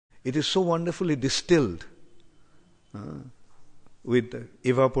It is so wonderfully distilled,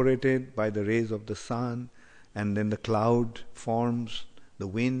 evaporated by the rays of the sun, and then the cloud forms, the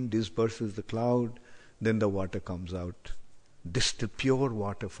wind disperses the cloud, then the water comes out. Distilled, pure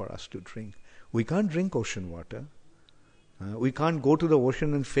water for us to drink. We can't drink ocean water. We can't go to the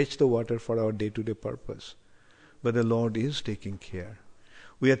ocean and fetch the water for our day-to-day purpose. But the Lord is taking care.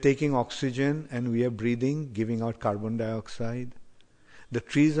 We are taking oxygen and we are breathing, giving out carbon dioxide. The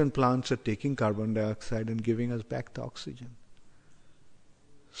trees and plants are taking carbon dioxide and giving us back the oxygen.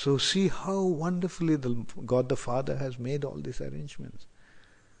 So see how wonderfully God the Father has made all these arrangements.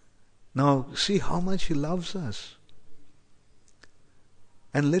 Now see how much He loves us.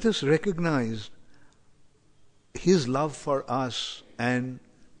 And let us recognize His love for us and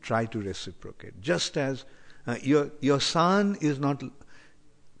try to reciprocate. Just as your son is not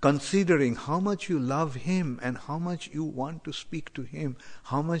considering how much you love him and how much you want to speak to him,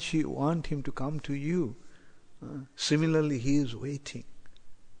 how much you want him to come to you. Similarly, he is waiting.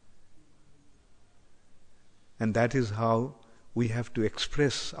 And that is how we have to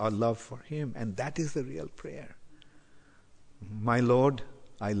express our love for him. And that is the real prayer. My Lord,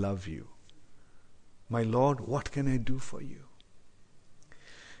 I love you. My Lord, what can I do for you?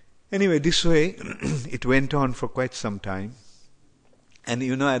 Anyway, this way it went on for quite some time. And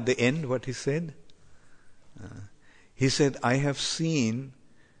you know at the end what he said? He said, I have seen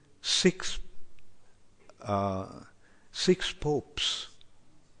six popes,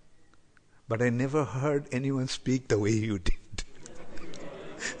 but I never heard anyone speak the way you did.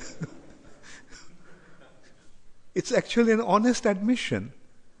 It's actually an honest admission.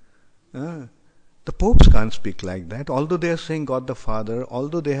 The popes can't speak like that, although they are saying God the Father,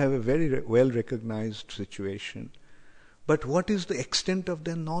 although they have a very well recognized situation. But what is the extent of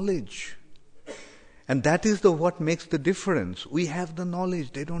their knowledge? And that is what makes the difference. We have the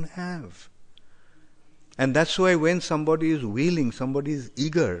knowledge, they don't have. And that's why when somebody is willing, somebody is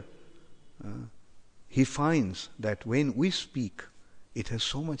eager, he finds that when we speak, it has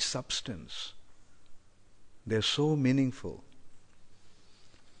so much substance. They're so meaningful.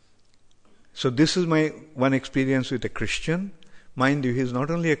 So this is my one experience with a Christian. Mind you, he's not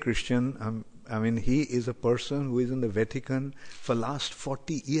only a Christian, he is a person who is in the Vatican for last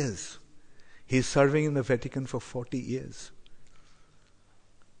 40 years. He's serving in the Vatican for 40 years.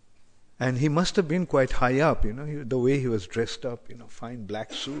 And he must have been quite high up, the way he was dressed up, fine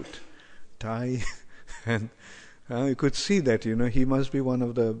black suit, tie, and you could see that, he must be one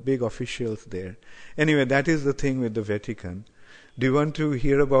of the big officials there. Anyway, that is the thing with the Vatican. Do you want to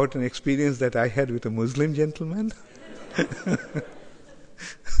hear about an experience that I had with a Muslim gentleman?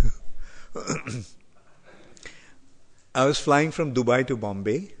 I was flying from Dubai to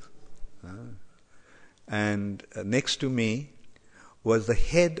Bombay, and next to me was the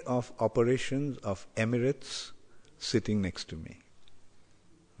head of operations of Emirates sitting next to me.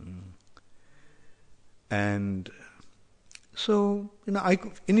 And so,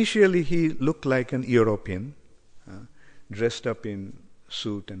 initially he looked like an European, dressed up in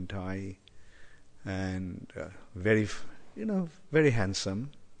suit and tie, and very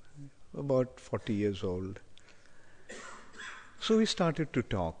handsome, about 40 years old. So we started to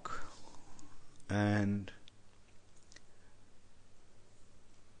talk, and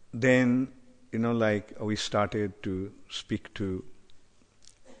then we started to speak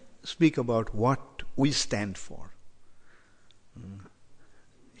about what we stand for.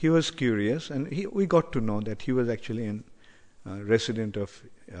 He was curious, and we got to know that he was actually a resident of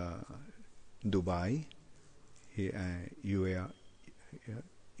Dubai,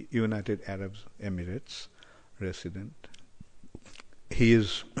 United Arab Emirates resident. He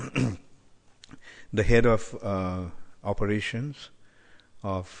is the head of operations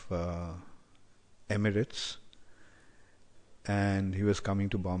of Emirates, and he was coming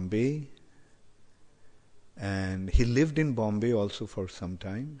to Bombay, and he lived in Bombay also for some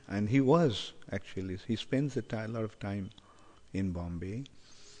time, and he spends a lot of time in Bombay,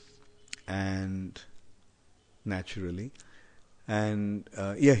 and naturally, and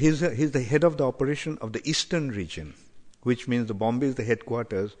he's the head of the operation of the Eastern region, which means the Bombay is the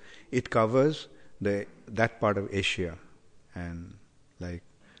headquarters. It covers that part of Asia, and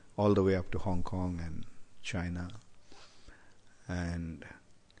all the way up to Hong Kong and China. And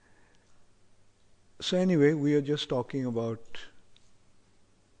so anyway, we are just talking about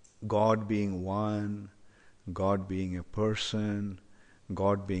God being one, God being a person,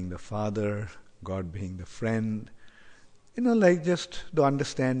 God being the Father, God being the friend, just the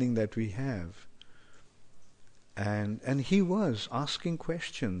understanding that we have. And he was asking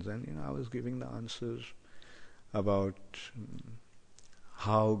questions, and I was giving the answers about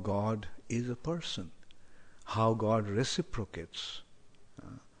how God is a person, how God reciprocates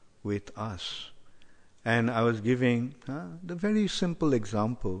with us. And I was giving the very simple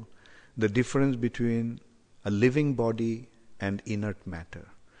example, the difference between a living body and inert matter,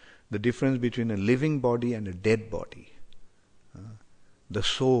 the difference between a living body and a dead body, the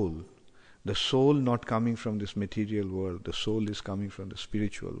soul not coming from this material world, the soul is coming from the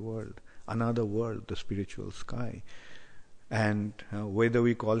spiritual world, another world, the spiritual sky. And whether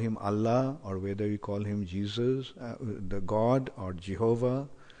we call him Allah or whether we call him Jesus, the God or Jehovah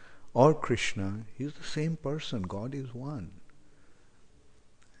or Krishna, he's the same person. God is one.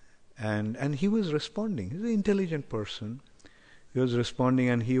 And he was responding. He's an intelligent person. He was responding,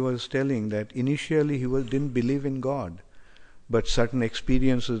 and he was telling that initially he didn't believe in God, but certain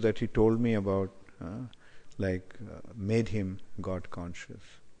experiences that he told me about made him God conscious.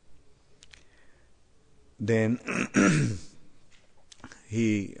 Then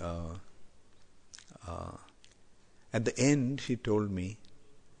he at the end he told me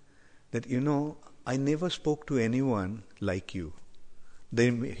that, I never spoke to anyone like you.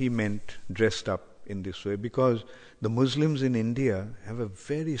 Then he meant dressed up in this way, because the Muslims in India have a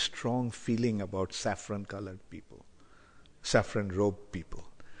very strong feeling about saffron-colored people, saffron-robed people,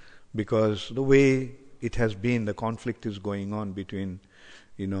 because the way it has been, the conflict is going on between,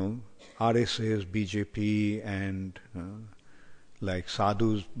 RSS, BJP, and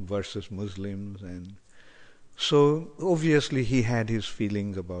sadhus versus Muslims, and so obviously he had his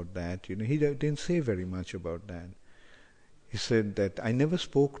feelings about that. He didn't say very much about that. He said that I never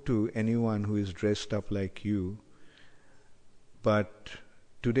spoke to anyone who is dressed up like you, but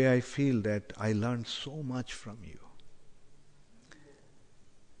today I feel that I learned so much from you.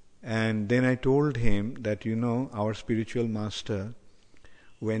 And then I told him that, our spiritual master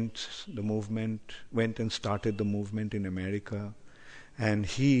went and started the movement in America, and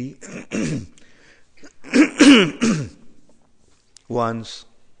he once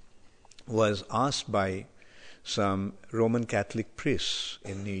was asked by some Roman Catholic priests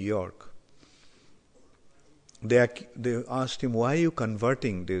in New York. They asked him, why are you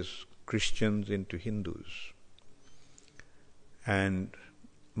converting these Christians into Hindus? And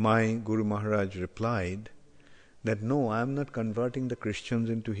my Guru Maharaj replied that, no, I am not converting the Christians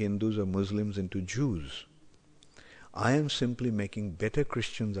into Hindus or Muslims into Jews. I am simply making better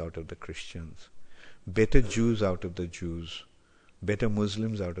Christians out of the Christians, better Jews out of the Jews, better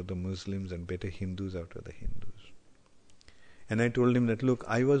Muslims out of the Muslims, and better Hindus out of the Hindus. And I told him that, look,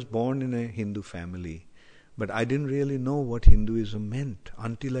 I was born in a Hindu family, but I didn't really know what Hinduism meant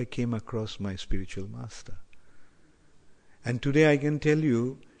until I came across my spiritual master. And today I can tell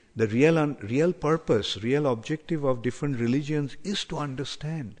you the real purpose, real objective of different religions is to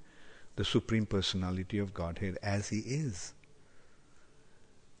understand the Supreme Personality of Godhead as He is.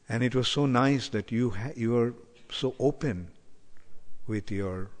 And it was so nice that you are so open with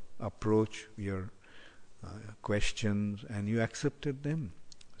your approach, your questions, and you accepted them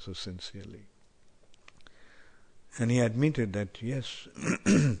so sincerely. And he admitted that, yes,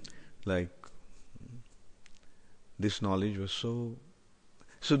 this knowledge was so...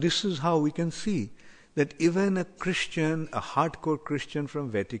 So this is how we can see that even a Christian, a hardcore Christian from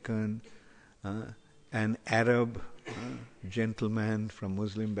Vatican, an Arab gentleman from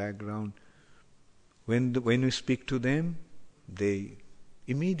Muslim background, when we speak to them, they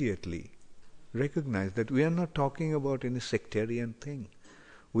immediately recognize that we are not talking about any sectarian thing.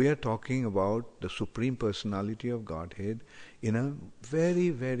 We are talking about the Supreme Personality of Godhead in a very,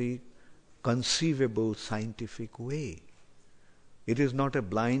 very conceivable scientific way. It is not a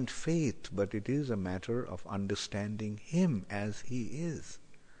blind faith, but it is a matter of understanding Him as He is.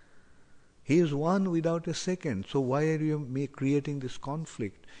 He is one without a second. So why are you creating this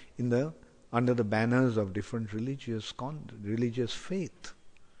conflict under the banners of different religious faith?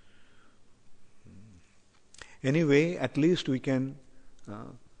 Anyway, at least we can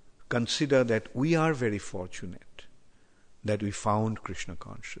consider that we are very fortunate that we found Krishna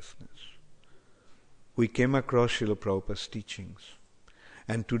consciousness. We came across Srila Prabhupada's teachings,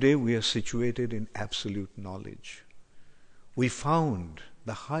 and today we are situated in absolute knowledge. We found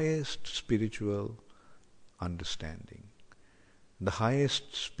the highest spiritual understanding, the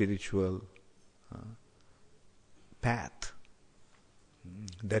highest spiritual path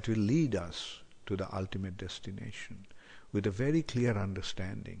that will lead us to the ultimate destination with a very clear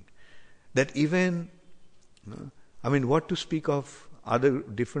understanding that even, what to speak of other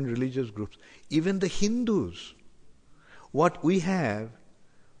different religious groups, even the Hindus, what we have,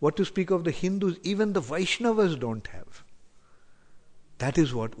 what to speak of the Hindus, even the Vaishnavas don't have. That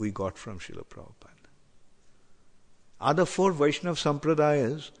is what we got from Srila Prabhupada. Other four Vaishnava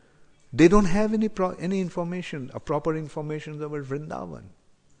Sampradayas, they don't have any information, a proper information about Vrindavan.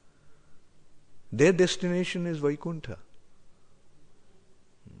 Their destination is Vaikuntha.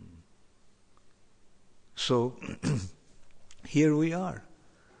 So, here we are.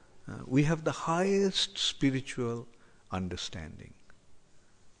 We have the highest spiritual understanding.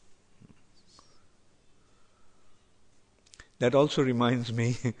 That also reminds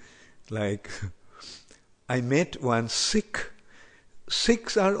me, like, I met one Sikh.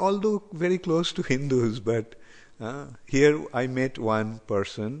 Sikhs are although very close to Hindus, but here I met one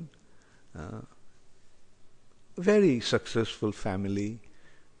person, very successful family,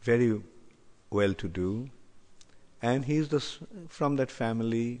 very well-to-do, and he's from that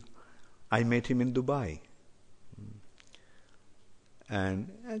family. I met him in Dubai, and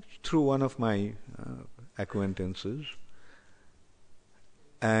through one of my acquaintances.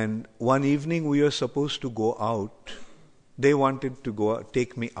 And one evening we were supposed to go out. They wanted to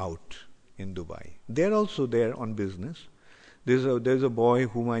take me out in Dubai. They're also there on business. There's a boy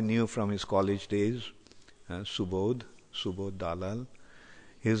whom I knew from his college days, Subodh Dalal.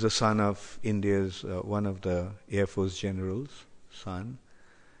 He's the son of India's one of the Air Force generals' son,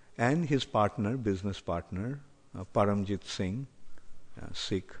 and his partner, business partner, Paramjit Singh,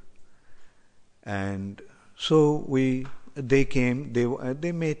 Sikh. And so they came.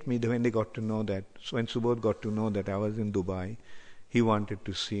 They met me when they got to know that. So when Subodh got to know that I was in Dubai, he wanted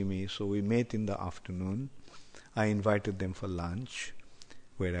to see me. So we met in the afternoon. I invited them for lunch,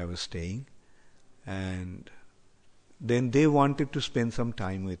 where I was staying, and then they wanted to spend some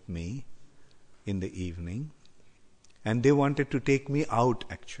time with me in the evening, and they wanted to take me out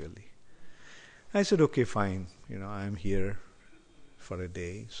actually. I said, okay, fine, I'm here for a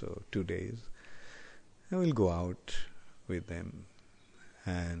day, so 2 days. I will go out with them.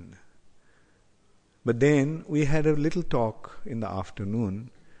 But then we had a little talk in the afternoon.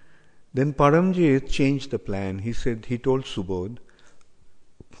 Then Paramjit changed the plan. He told Subodh,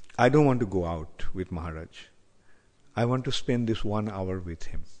 I don't want to go out with Maharaj. I want to spend this 1 hour with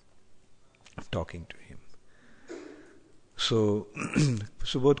him, talking to him. So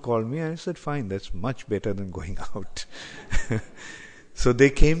Subodh called me and I said, fine, that's much better than going out. So they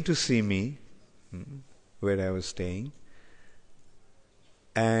came to see me where I was staying.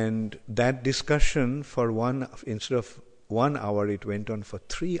 And that discussion instead of 1 hour, it went on for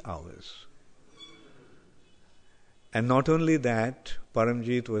 3 hours. And not only that,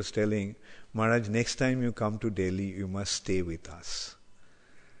 Paramjit was telling, Maharaj, next time you come to Delhi, you must stay with us.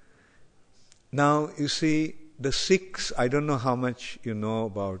 Now, you see, the Sikhs, I don't know how much you know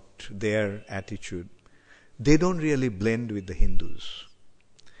about their attitude. They don't really blend with the Hindus.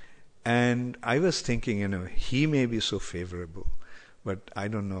 And I was thinking, he may be so favorable, but I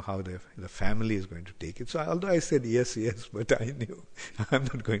don't know how the family is going to take it. So although I said yes, but I knew I'm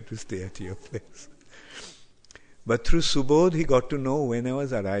not going to stay at your place. But through Subodh, he got to know when I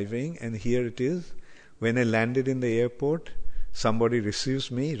was arriving, and here it is. When I landed in the airport, somebody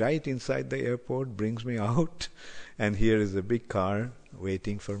receives me right inside the airport, brings me out, and here is a big car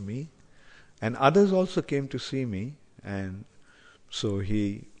waiting for me. And others also came to see me, and so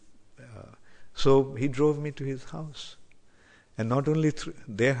he drove me to his house. And not only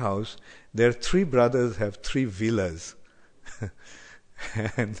their house, their 3 brothers have 3 villas.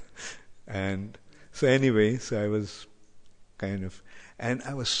 and so anyway, I was and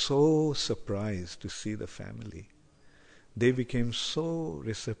I was so surprised to see the family. They became so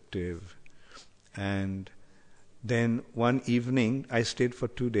receptive. And then one evening, I stayed for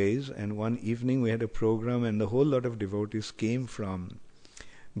 2 days, and one evening we had a program, and a whole lot of devotees came from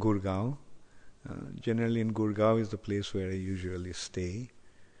Gurgaon. Generally in Gurgaon is the place where I usually stay.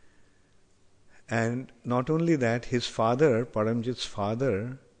 And not only that, his father, Paramjit's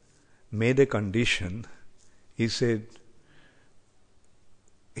father, made a condition. He said,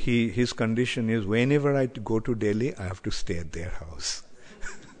 his condition is, whenever I go to Delhi, I have to stay at their house.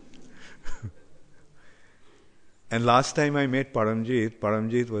 And last time I met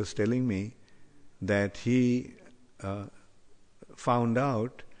Paramjit was telling me that he found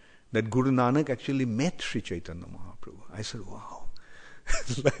out that Guru Nanak actually met Sri Chaitanya Mahaprabhu. I said, wow.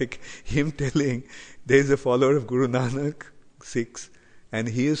 Like him telling, there is a follower of Guru Nanak, Sikhs, and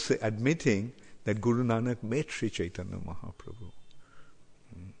he is admitting that Guru Nanak met Sri Chaitanya Mahaprabhu.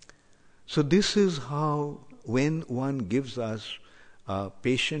 So this is how, when one gives us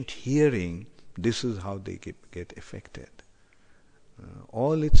patient hearing, this is how they get affected.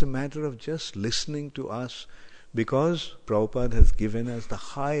 All it's a matter of just listening to us, because Prabhupada has given us the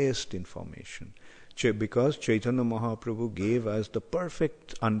highest information. Because Chaitanya Mahaprabhu gave us the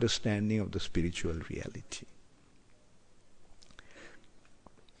perfect understanding of the spiritual reality.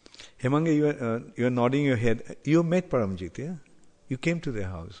 Hemanga, you are nodding your head. You met Paramjit, yeah? You came to their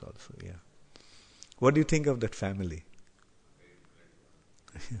house also, yeah. What do you think of that family?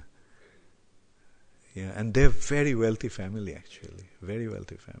 Yeah, and they're very wealthy family actually. Very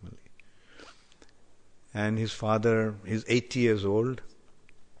wealthy family. And his father is 80 years old,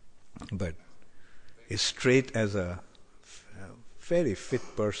 but is straight as a very fit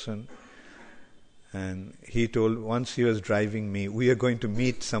person. And he told, once he was driving me, we are going to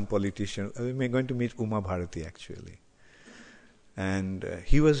meet some politician. We are going to meet Uma Bharati actually. And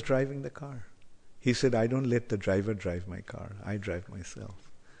he was driving the car. He said, I don't let the driver drive my car. I drive myself.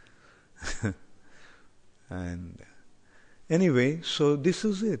 And anyway, so this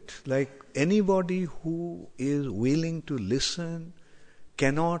is it. Like anybody who is willing to listen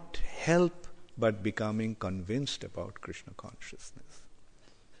cannot help but becoming convinced about Krishna consciousness.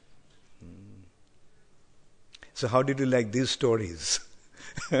 So how did you like these stories?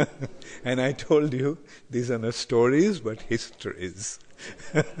 And I told you, these are not stories but histories.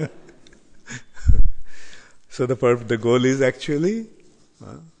 So the goal is actually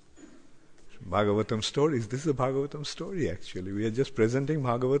Bhagavatam stories. This is a Bhagavatam story actually. We are just presenting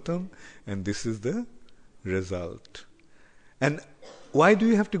Bhagavatam and this is the result. And why do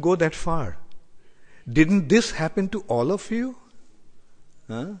you have to go that far? Didn't this happen to all of you?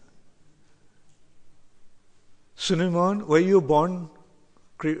 Sunimon, were you born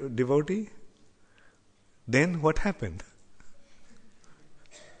devotee? Then what happened?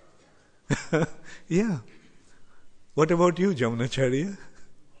 Yeah. What about you, Jamunacharya?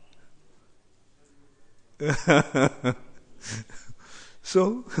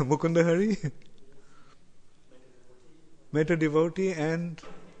 So, Mukunda Hari met a devotee and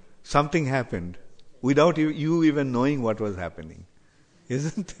something happened without you even knowing what was happening.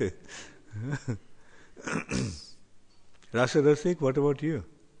 Isn't it? Rasa Rasik, what about you?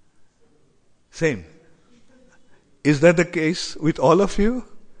 Same. Is that the case with all of you?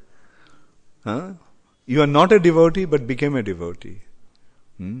 You are not a devotee but became a devotee.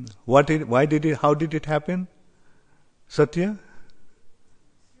 How did it happen? Satya?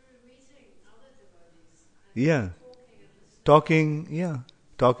 Yeah. Talking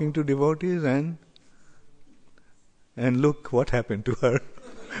to devotees and look what happened to her.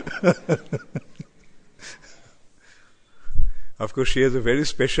 Of course, she has a very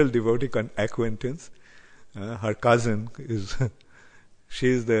special devotee acquaintance. Her cousin she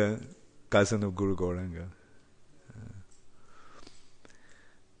is the cousin of Guru Gauranga.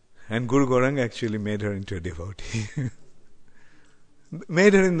 And Guru Gauranga actually made her into a devotee.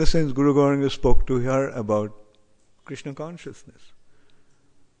 Made her in the sense Guru Gauranga spoke to her about Krishna consciousness.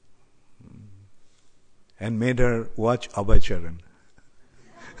 And made her watch Abhacharan.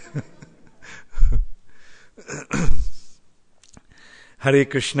 Hare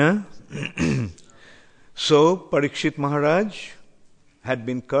Krishna. So, Parikshit Maharaj had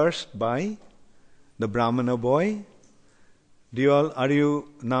been cursed by the Brahmana boy. Are you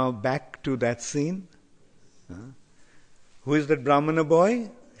now back to that scene? Who is that Brahmana boy?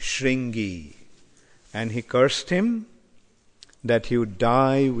 Shringi. And he cursed him that he would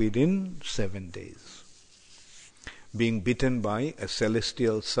die within 7 days, being bitten by a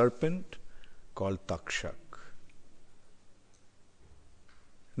celestial serpent called Takshak.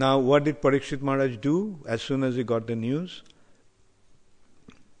 Now, what did Parikshit Maharaj do as soon as he got the news?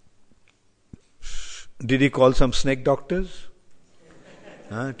 Did he call some snake doctors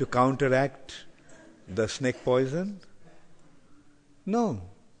to counteract the snake poison? No.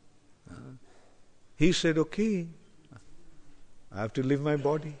 He said, okay, I have to leave my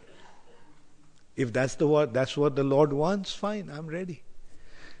body. If that's what the Lord wants, fine, I'm ready.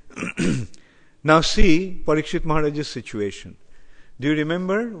 Now see Parikshit Maharaj's situation. Do you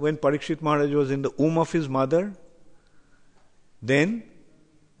remember when Parikshit Maharaj was in the womb of his mother? Then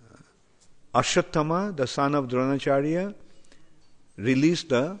Ashwathama, the son of Dronacharya, released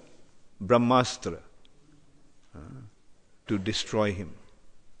the Brahmastra to destroy him.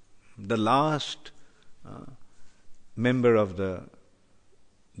 The last member of the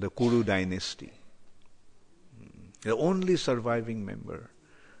Caru dynasty. The only surviving member.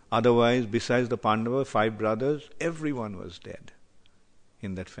 Otherwise, besides the Pandava, 5 brothers, everyone was dead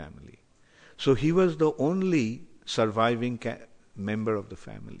in that family. So he was the only surviving member of the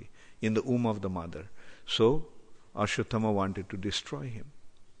family in the womb of the mother. So Ashwathama wanted to destroy him.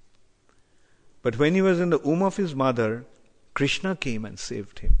 But when he was in the womb of his mother, Krishna came and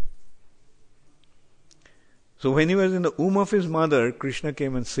saved him. So when he was in the womb of his mother, Krishna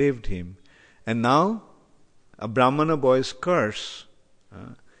came and saved him. And now a Brahmana boy's curse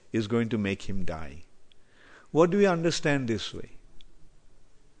is going to make him die. What do we understand this way?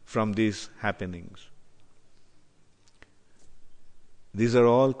 from these happenings. These are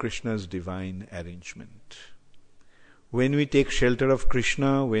all Krishna's divine arrangement. When we take shelter of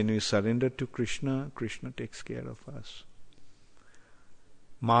Krishna, when we surrender to Krishna, Krishna takes care of us.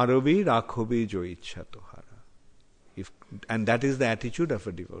 Marobi rakhobi jo ichha tohara. And that is the attitude of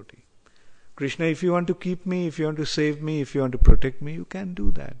a devotee. Krishna, if you want to keep me, if you want to save me, if you want to protect me, you can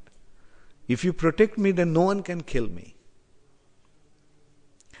do that. If you protect me, then no one can kill me.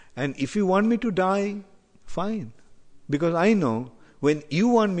 And if you want me to die, fine. Because I know when you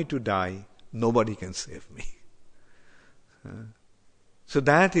want me to die, nobody can save me. So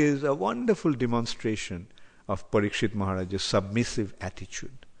that is a wonderful demonstration of Parikshit Maharaj's submissive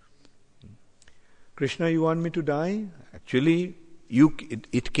attitude. Krishna, you want me to die? Actually,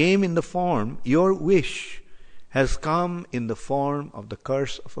 it came in the form, your wish has come in the form of the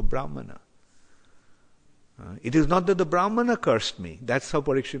curse of a Brahmana. It is not that the Brahmana cursed me. That's how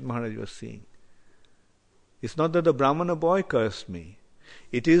Parikshit Maharaj was seeing. It's not that the Brahmana boy cursed me.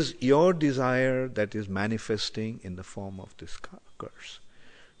 It is your desire that is manifesting in the form of this curse.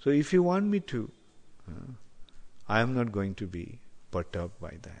 So if you want me to, I am not going to be perturbed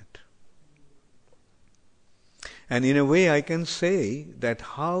by that. And in a way I can say that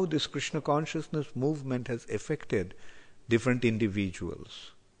how this Krishna consciousness movement has affected different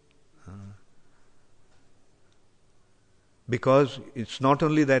individuals. Because it's not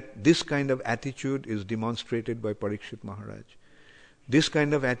only that this kind of attitude is demonstrated by Parikshit Maharaj. This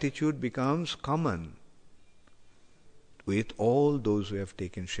kind of attitude becomes common with all those who have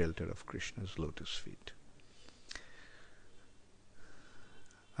taken shelter of Krishna's lotus feet.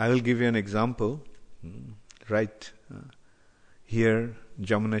 I will give you an example. Right here,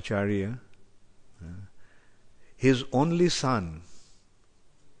 Jamunacharya, his only son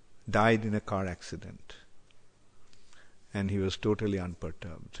died in a car accident. And he was totally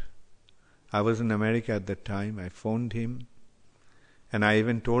unperturbed. I was in America at that time. I phoned him. And I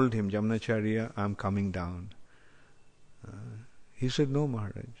even told him, Jamunacharya, I'm coming down. He said, no,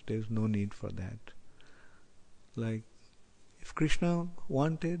 Maharaj, there's no need for that. Like, if Krishna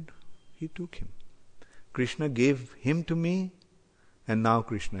wanted, he took him. Krishna gave him to me, and now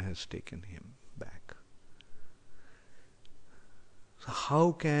Krishna has taken him back. So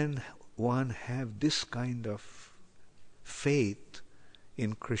how can one have this kind of faith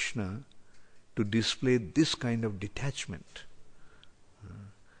in Krishna to display this kind of detachment?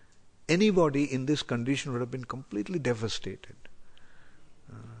 Anybody in this condition would have been completely devastated.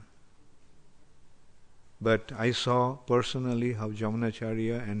 But I saw personally how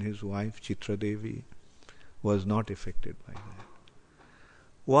Jamunacharya and his wife Chitra Devi was not affected by that.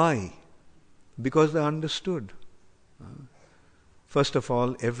 Why? Because they understood. First of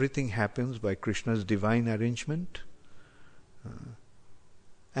all, everything happens by Krishna's divine arrangement.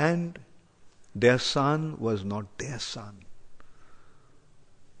 And their son was not their son.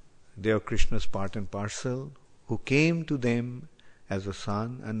 They are Krishna's part and parcel, who came to them as a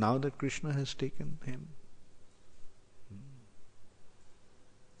son, and now that Krishna has taken him.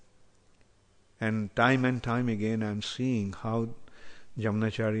 And time again I am seeing how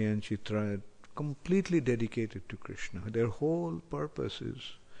Jamunacharya and Chitra are completely dedicated to Krishna. Their whole purpose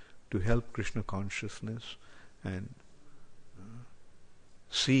is to help Krishna consciousness and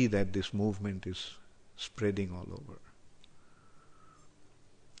see that this movement is spreading all over.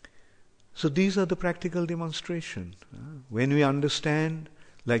 So these are the practical demonstrations. When we understand,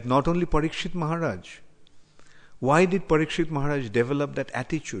 like not only Parikshit Maharaj, why did Parikshit Maharaj develop that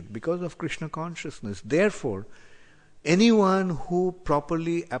attitude? Because of Krishna consciousness. Therefore, anyone who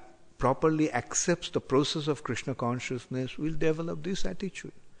properly accepts the process of Krishna consciousness will develop this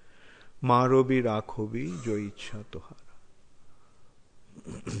attitude. Marobi rakhobi jo ichha tohara.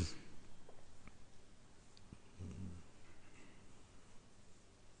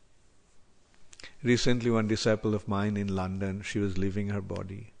 Recently, one disciple of mine in London, she was leaving her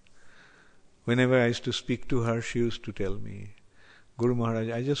body. Whenever I used to speak to her, she used to tell me, Guru Maharaj,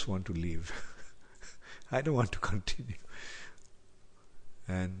 I just want to leave. I don't want to continue.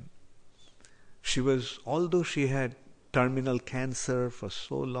 And she was, although she had terminal cancer for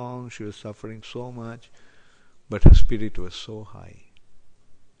so long, she was suffering so much, but her spirit was so high,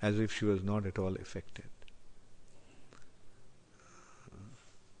 as if she was not at all affected.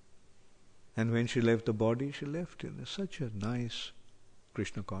 And when she left the body, she left in such a nice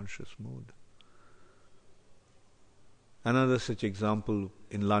Krishna conscious mood. Another such example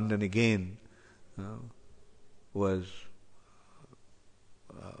in London again was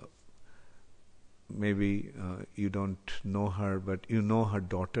maybe you don't know her, but you know her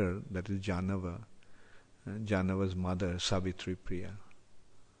daughter, that is Janava, Janava's mother, Savitri Priya.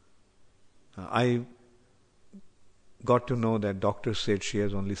 I got to know that doctor said she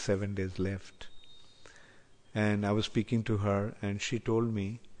has only 7 days left. And I was speaking to her, and she told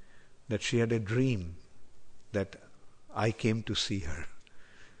me that she had a dream that I came to see her.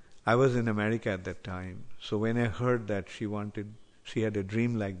 I was in America at that time. So when I heard that she had a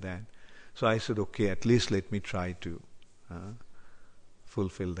dream like that, so I said, okay, at least let me try to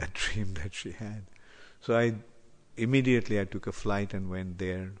fulfill that dream that she had. So I took a flight and went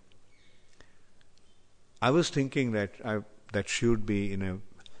there. I was thinking that she would be in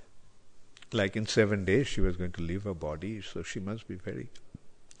 7 days she was going to leave her body, so she must be very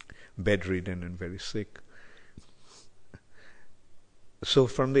bedridden and very sick. So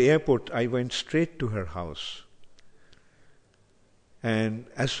from the airport, I went straight to her house. And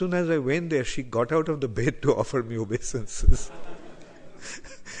as soon as I went there, she got out of the bed to offer me obeisances.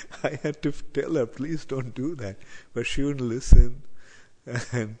 I had to tell her, please don't do that. But she wouldn't listen.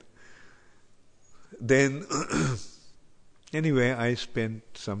 And then, anyway, I spent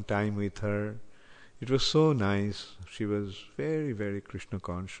some time with her. It was so nice. She was very, very Krishna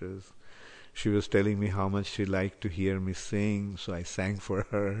conscious. She was telling me how much she liked to hear me sing, so I sang for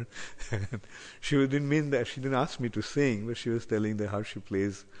her. And she didn't mean that. She didn't ask me to sing, but she was telling how she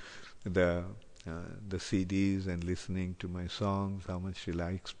plays the CDs and listening to my songs, how much she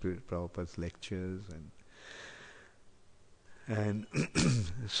likes Prabhupada's lectures. And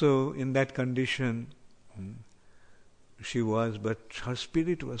so in that condition, she was, but her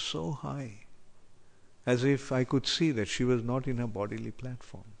spirit was so high, as if I could see that she was not in her bodily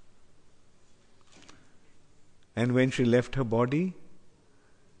platform. And when she left her body,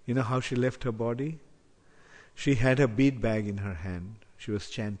 you know how she left her body? She had a bead bag in her hand. She was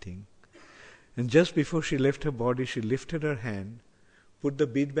chanting. And just before she left her body, she lifted her hand, put the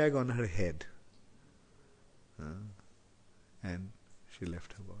bead bag on her head, and she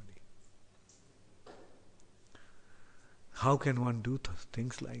left her body. How can one do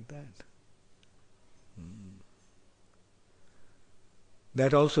things like that?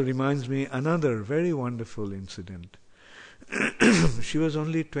 That also reminds me another very wonderful incident. She was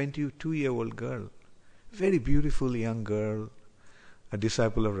only a 22-year-old girl, very beautiful young girl, a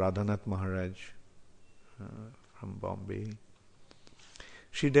disciple of Radhanath Maharaj from Bombay.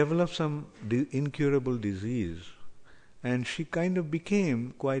 She developed some incurable disease, and she kind of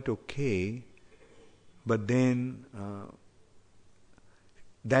became quite okay, but then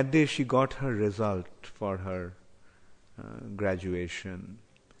that day she got her result for her graduation,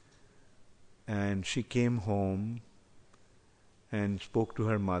 and she came home and spoke to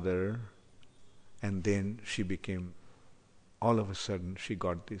her mother, and then she became, all of a sudden she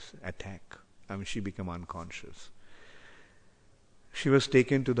got this attack. She became unconscious. She was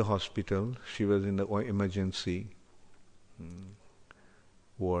taken to the hospital. She was in the emergency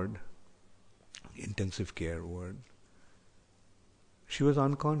ward, intensive care ward. She was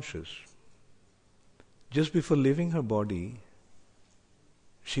unconscious. Just before leaving her body,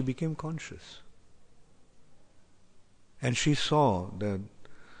 she became conscious. And she saw the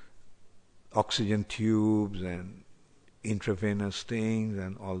oxygen tubes and intravenous things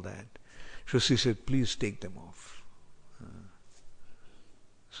and all that. So she said, please take them off.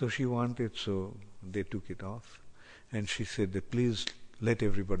 So she wanted, so they took it off. And she said that please let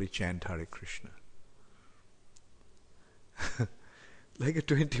everybody chant Hare Krishna. Like a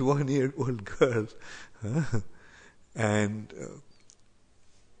 21-year-old girl. And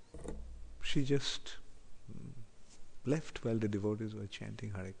she just left while the devotees were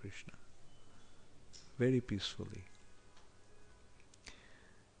chanting Hare Krishna. Very peacefully.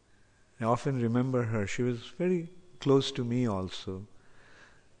 I often remember her. She was very close to me also.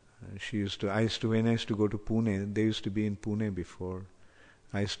 When I used to go to Pune, they used to be in Pune before.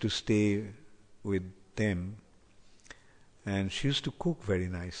 I used to stay with them. And she used to cook very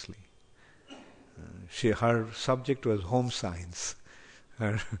nicely. Her subject was home science.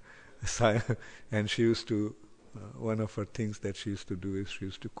 And she used to, one of her things that she used to do is she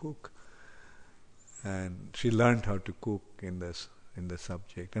used to cook. And she learned how to cook in the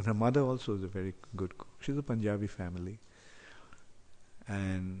subject. And her mother also was a very good cook. She's a Punjabi family.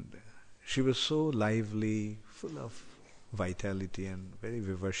 And she was so lively, full of vitality and very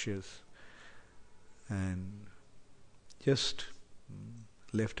vivacious. And just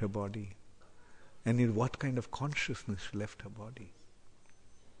left her body. And in what kind of consciousness she left her body?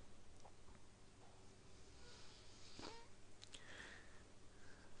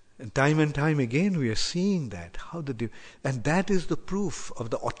 And time again we are seeing that, and that is the proof of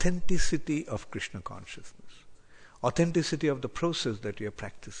the authenticity of Krishna consciousness, authenticity of the process that we are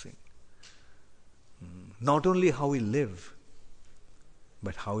practicing. Not only how we live,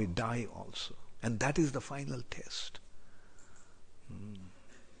 but how we die also. And that is the final test.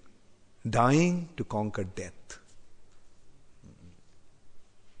 Dying to conquer death.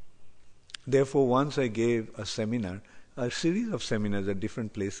 Therefore, once I gave a seminar, a series of seminars at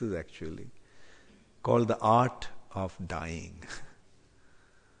different places actually, called The Art of Dying.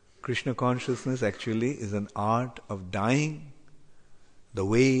 Krishna consciousness actually is an art of dying, the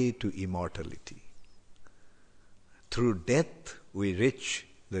way to immortality. Through death, we reach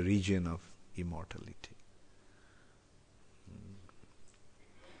the region of immortality.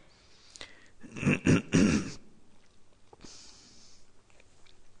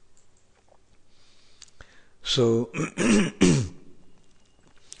 So,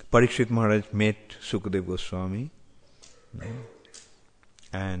 Parikshit Maharaj met Sukadeva Goswami,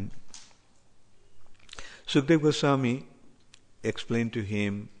 and Sukadeva Goswami explained to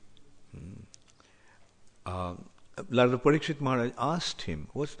him, Parikshit Maharaj asked him,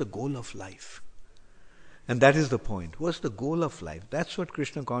 what's the goal of life? And that is the point. What's the goal of life? That's what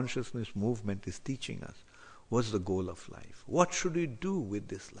Krishna consciousness movement is teaching us. What's the goal of life? What should we do with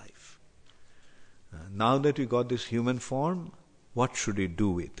this life? Now that we got this human form, what should we do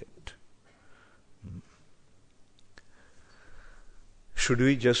with it? Should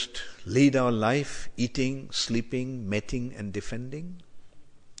we just lead our life eating, sleeping, mating and defending?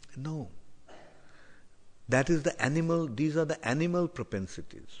 No. That is the animal, these are the animal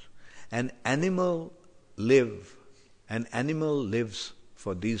propensities. An animal lives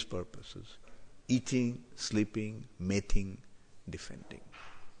for these purposes. Eating, sleeping, mating, defending.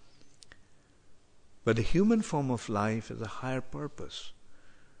 But the human form of life has a higher purpose,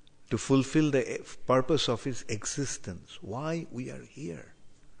 to fulfill the purpose of its existence, why we are here.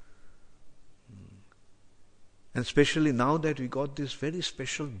 And especially now that we got this very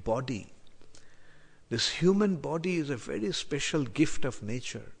special body, this human body is a very special gift of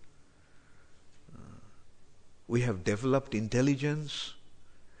nature. We have developed intelligence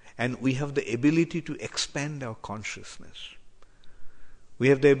and we have the ability to expand our consciousness. We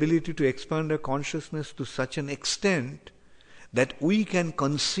have the ability to expand our consciousness to such an extent that we can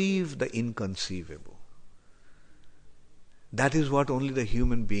conceive the inconceivable. That is what only the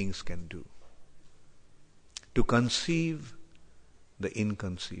human beings can do. To conceive the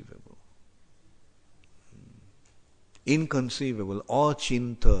inconceivable. Inconceivable,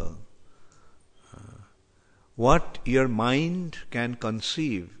 achinta. What your mind can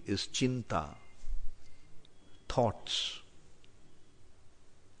conceive is chinta, thoughts.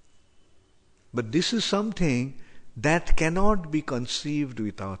 But this is something that cannot be conceived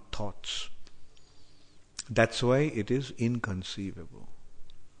with our thoughts. That's why it is inconceivable.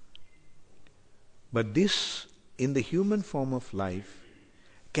 But this, in the human form of life,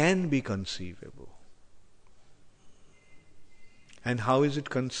 can be conceivable. And how is it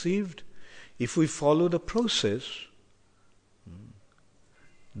conceived? If we follow the process,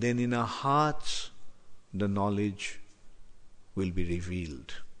 then in our hearts the knowledge will be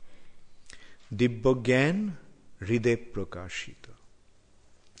revealed. Dibbogyan hriday prakashita.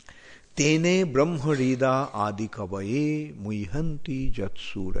 Tene brahmarida adikavaye muihanti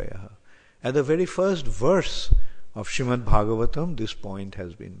jatsuraya. At the very first verse of Srimad Bhagavatam, this point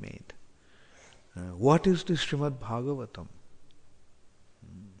has been made. What is this Srimad Bhagavatam?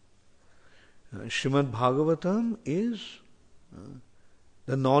 Srimad Bhagavatam is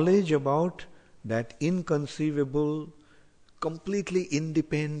the knowledge about that inconceivable, completely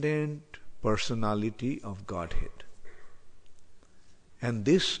independent personality of Godhead. And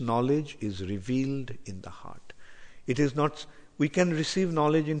this knowledge is revealed in the heart. It is not, we can receive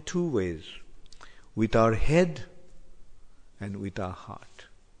knowledge in two ways, with our head and with our heart.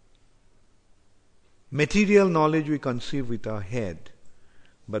 Material knowledge we conceive with our head,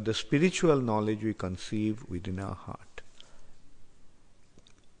 but the spiritual knowledge we conceive within our heart.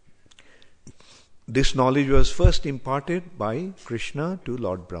 This knowledge was first imparted by Krishna to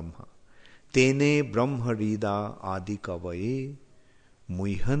Lord Brahma. Tene brahmarida adikavaye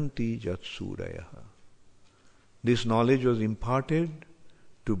muihanti jatsuraya. This knowledge was imparted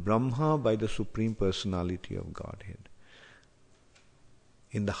to Brahma by the Supreme Personality of Godhead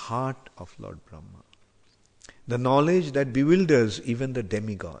in the heart of Lord Brahma. The knowledge that bewilders even the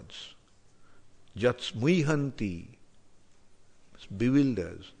demigods. Jats muihanti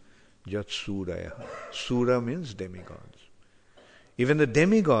bewilders jatsuraya. Sura means demigods. Even the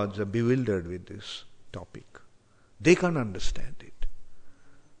demigods are bewildered with this topic. They can't understand it.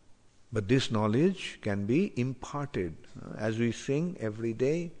 But this knowledge can be imparted. As we sing every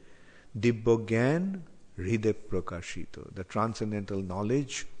day, Dibbogyan hriday prakashito. The transcendental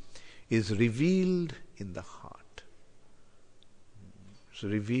knowledge is revealed in the heart.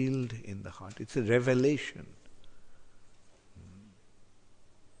 It's revealed in the heart. It's a revelation.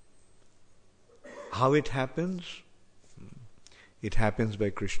 How it happens? It happens by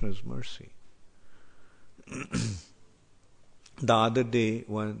Krishna's mercy. The other day,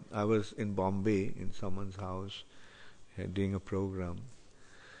 when I was in Bombay, in someone's house, doing a program,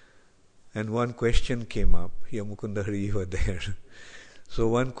 and one question came up. Here, Mukunda Hari, you were there. So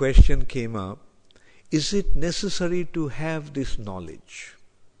one question came up, is it necessary to have this knowledge?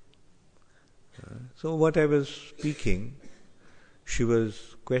 So what I was speaking, she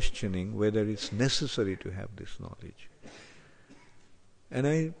was questioning whether it's necessary to have this knowledge. And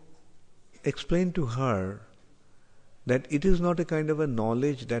I explained to her that it is not a kind of a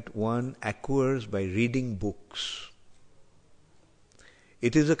knowledge that one acquires by reading books.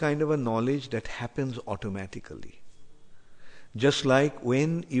 It is a kind of a knowledge that happens automatically. Just like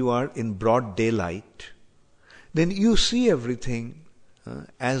when you are in broad daylight, then you see everything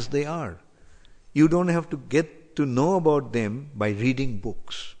as they are. You don't have to get to know about them by reading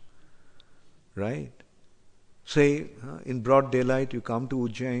books. Right? Say, in broad daylight you come to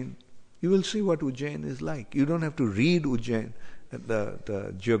Ujjain, you will see what Ujjain is like. You don't have to read Ujjain,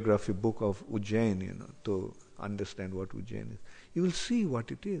 the geography book of Ujjain, to understand what Ujjain is. You will see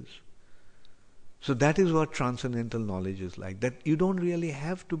what it is. So that is what transcendental knowledge is like. That you don't really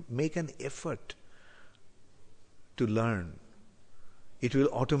have to make an effort to learn. It will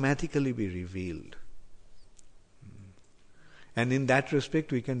automatically be revealed. And in that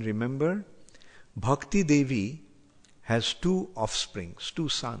respect, we can remember Bhakti Devi has two offsprings, two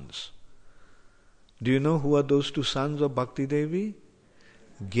sons. Do you know who are those two sons of Bhakti Devi?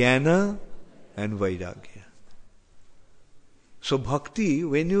 Jnana and Vairagya. So bhakti,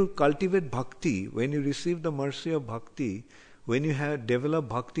 when you cultivate bhakti, when you receive the mercy of bhakti, when you have developed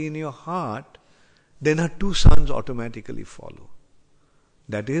bhakti in your heart, then her two sons automatically follow.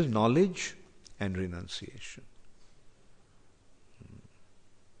 That is knowledge and renunciation.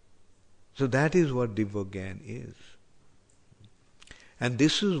 So that is what Divya Gyan is. And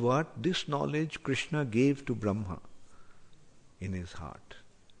this is what this knowledge Krishna gave to Brahma in his heart.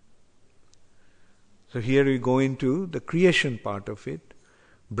 So here we go into the creation part of it.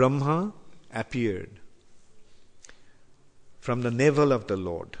 Brahma appeared from the navel of the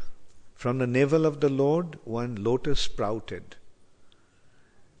Lord. From the navel of the Lord, one lotus sprouted.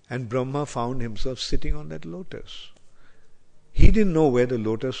 And Brahma found himself sitting on that lotus. He didn't know where the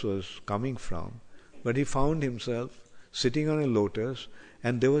lotus was coming from, but he found himself sitting on a lotus,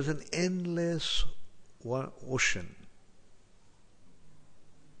 and there was an endless ocean.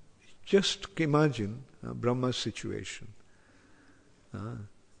 Just imagine Brahma's situation.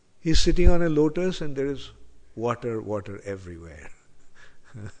 He's sitting on a lotus and there is water everywhere.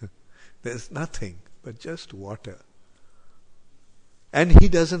 There's nothing but just water. And he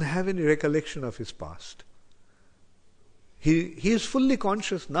doesn't have any recollection of his past. He is fully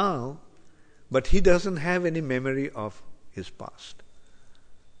conscious now, but he doesn't have any memory of his past.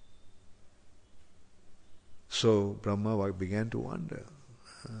 So Brahma began to wonder,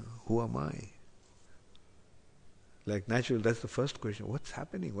 who am I? Like naturally, that's the first question. What's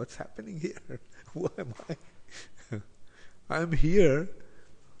happening? What's happening here? Who am I? I'm here.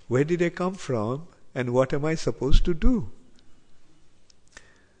 Where did I come from? And what am I supposed to do?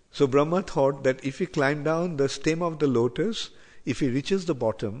 So Brahma thought that if he climbed down the stem of the lotus, if he reaches the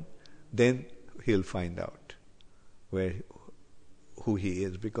bottom, then he'll find out who he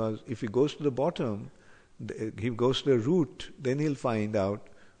is. Because if he goes to the bottom, he goes to the root, then he'll find out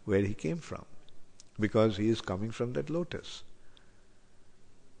where he came from. Because he is coming from that lotus.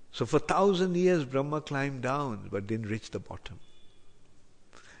 So for 1,000 years Brahma climbed down but didn't reach the bottom.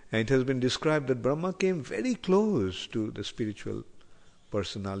 And it has been described that Brahma came very close to the spiritual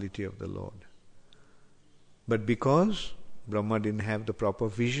personality of the Lord. But because Brahma didn't have the proper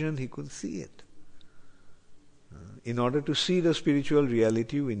vision, he couldn't see it. In order to see the spiritual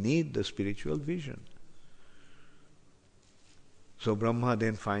reality, we need the spiritual vision. So Brahma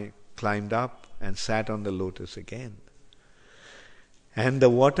then climbed up and sat on the lotus again. And the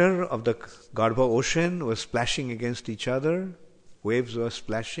water of the Garbha ocean was splashing against each other. Waves were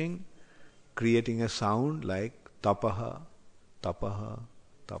splashing, creating a sound like tapaha, tapaha,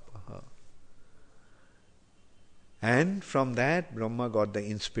 tapaha. And from that, Brahma got the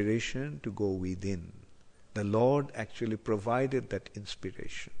inspiration to go within. The Lord actually provided that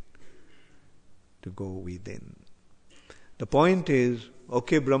inspiration to go within. The point is,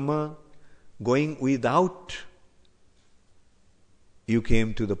 okay, Brahma, going without, you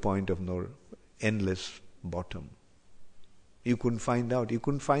came to the point of no endless bottom. You couldn't find out. You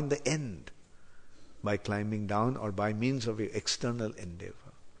couldn't find the end. by climbing down or by means of external endeavor.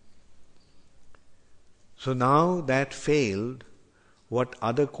 So now that failed, what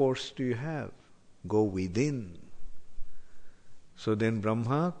other course do you have? Go within. So then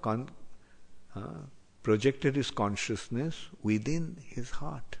Brahma projected his consciousness within his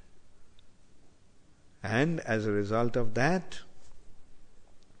heart. And as a result of that,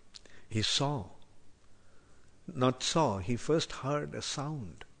 he he first heard a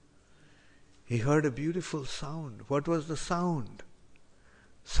sound. He heard a beautiful sound. What was the sound?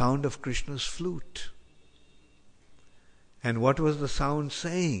 Sound of Krishna's flute. And what was the sound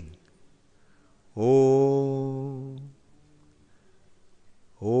saying? Oh,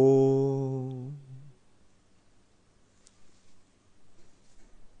 oh.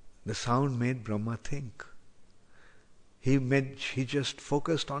 The sound made Brahma think. He just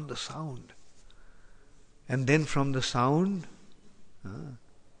focused on the sound. And then from the sound,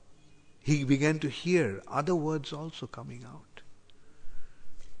 he began to hear other words also coming out.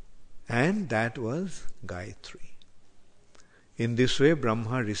 And that was Gayatri. In this way,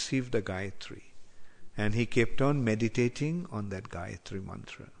 Brahma received the Gayatri. And he kept on meditating on that Gayatri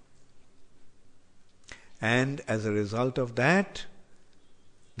mantra. And as a result of that,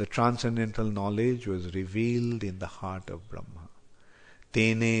 the transcendental knowledge was revealed in the heart of Brahma.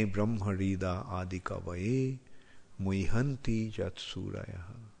 Tene brahmarida adikavaye muihanti jatsuraya.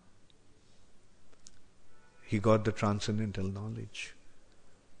 He got the transcendental knowledge.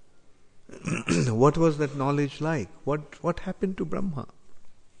 What was that knowledge like? What happened to Brahma?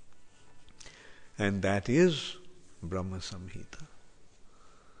 And that is Brahma Samhita.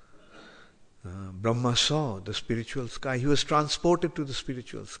 Brahma saw the spiritual sky. He was transported to the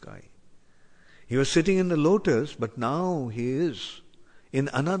spiritual sky. He was sitting in the lotus, but now he is in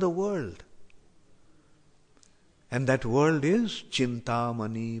another world. And that world is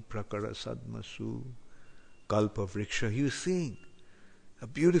Chintamani Prakara Sadmasu Kalpa Vriksha. He was seeing a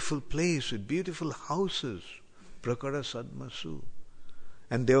beautiful place with beautiful houses, Prakara Sadmasu.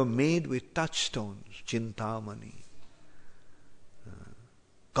 And they were made with touchstones, Chintamani.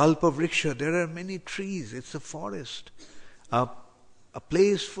 Kalpa Vriksha, there are many trees. It's a forest, a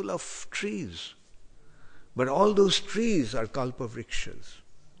place full of trees. But all those trees are Kalpa Vrikshas.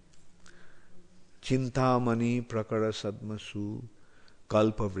 Chintamani Prakara Sadmasu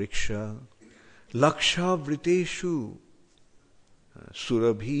Kalpa Vriksha Laksha Vriteshu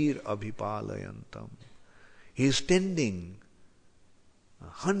Surabhir Abhipalayantam. He is tending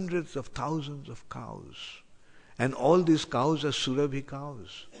hundreds of thousands of cows. And all these cows are Surabhi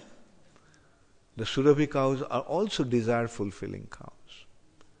cows. The Surabhi cows are also desire-fulfilling cows.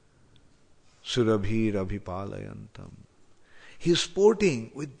 Surabhir Abhipalayantam. He is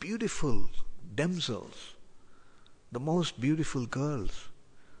sporting with beautiful damsels, the most beautiful girls.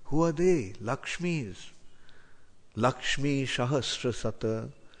 Who are they? Lakshmis. Lakshmi Sahasra Sata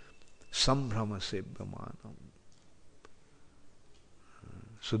Sambhrama Sebhamanam.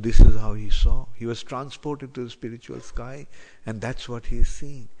 So this is how he saw. He was transported to the spiritual sky, and that's what he is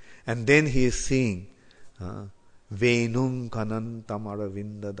seeing. And then he is seeing Venung Kanantam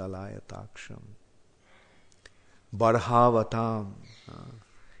Aravinda Dalayataksham. Barhavatam.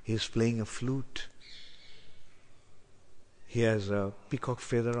 He is playing a flute. He has a peacock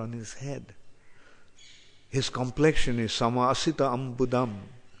feather on his head. His complexion is Samasita Ambudam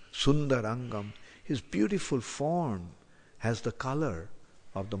Sundarangam. His beautiful form has the color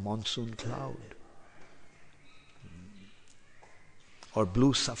of the monsoon cloud or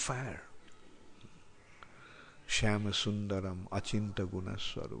blue sapphire. Shyama Sundaram Achinta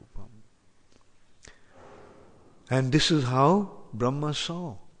Gunaswarupam. And this is how Brahma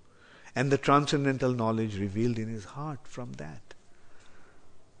saw. And the transcendental knowledge revealed in his heart from that.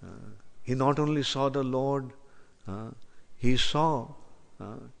 He not only saw the Lord, he saw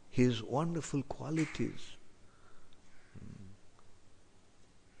his wonderful qualities.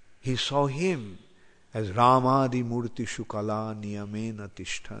 He saw him as Ramadi Murti Shukala Niyamena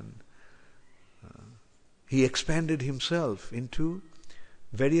Tishtan. He expanded himself into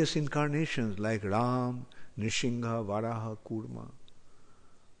various incarnations like Ram, Nrsimha, Varaha, Kurma.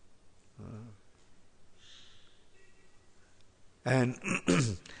 And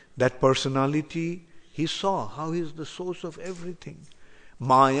that personality, he saw how he is the source of everything.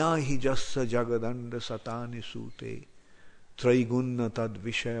 Maya hi jassa jagadanda satani sute traigunna tad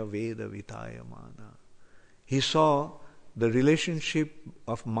vishaya veda vitayamana. He saw the relationship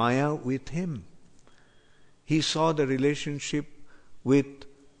of Maya with him. He saw the relationship with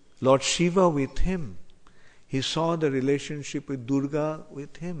Lord Shiva with him. He saw the relationship with Durga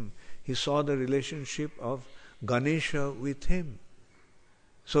with him. He saw the relationship of Ganesha with him.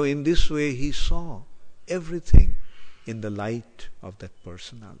 So in this way he saw everything in the light of that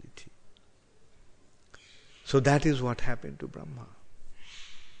personality. So that is what happened to Brahma.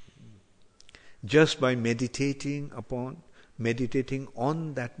 Just by meditating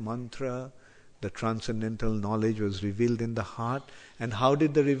on that mantra, the transcendental knowledge was revealed in the heart. And how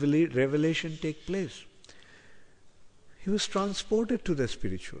did the revelation take place? He was transported to the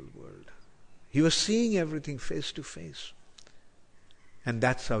spiritual world. He was seeing everything face to face. And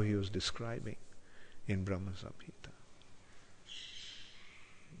that's how he was describing in Brahma Samhita.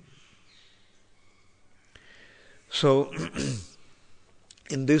 So,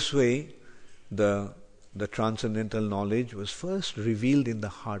 in this way, the transcendental knowledge was first revealed in the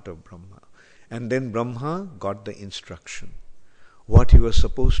heart of Brahma. And then Brahma got the instruction, what he was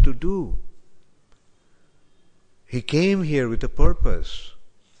supposed to do. He came here with a purpose,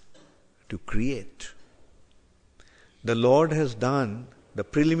 to create. The Lord has done the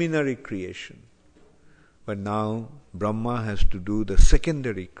preliminary creation, but now Brahma has to do the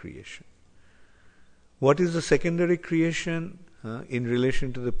secondary creation. What is the secondary creation in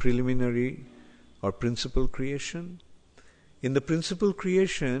relation to the preliminary or principal creation? In the principal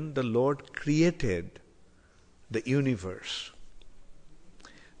creation, the Lord created the universe.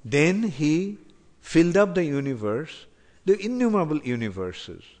 Then He filled up the universe, the innumerable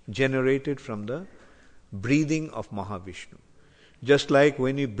universes generated from the breathing of Mahavishnu. Just like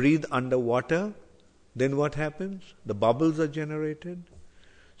when you breathe underwater, then what happens? The bubbles are generated.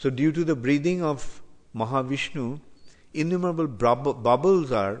 So due to the breathing of Mahavishnu, innumerable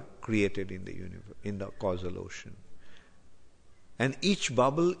bubbles are created in the universe, in the causal ocean. And each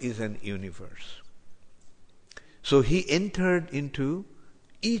bubble is an universe. So he entered into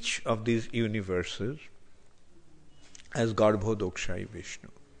each of these universes as Garbhodakshai Vishnu.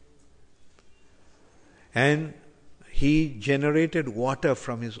 And he generated water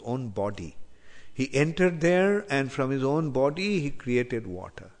from his own body. He entered there, and from his own body he created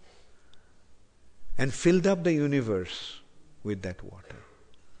water and filled up the universe with that water.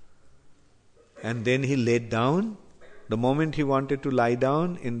 And then he laid down. The moment he wanted to lie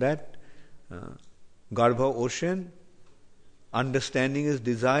down in that Garbha ocean, understanding his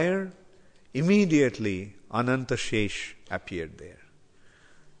desire, immediately Ananta Shesh appeared there.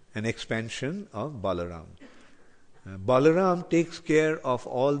 An expansion of Balaram. Balaram takes care of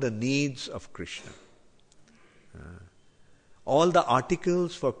all the needs of Krishna. All the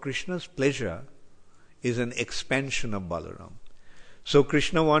articles for Krishna's pleasure is an expansion of Balaram. So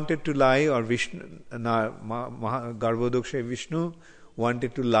Krishna wanted to lie, or Garbhodakshai Vishnu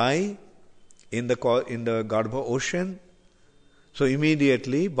wanted to lie in the Garbha ocean. So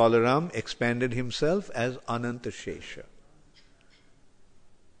immediately Balaram expanded himself as Ananta Shesha.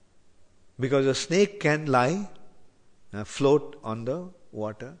 Because a snake can lie, float on the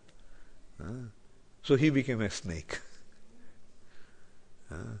water. So he became a snake.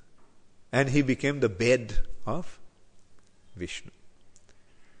 And he became the bed of Vishnu.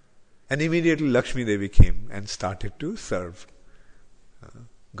 And immediately Lakshmi Devi came and started to serve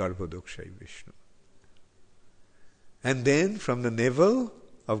Garbhodakshai Vishnu. And then from the navel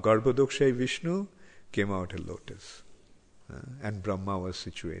of Garbhodakshai Vishnu came out a lotus. And Brahma was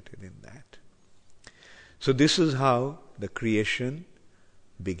situated in that. So this is how the creation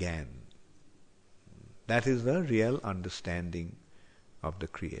began. That is the real understanding of the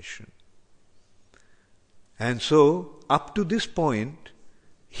creation. And so, up to this point,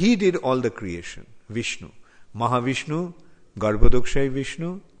 he did all the creation, Vishnu. Mahavishnu, Garbhodakshai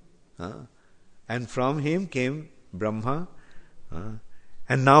Vishnu, and from him came Brahma.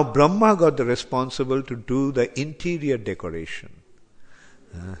 And now Brahma got the responsible to do the interior decoration.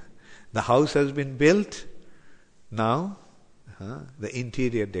 The house has been built, now the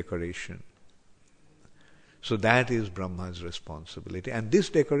interior decoration. So that is Brahma's responsibility. And this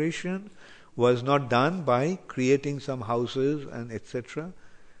decoration was not done by creating some houses and etc.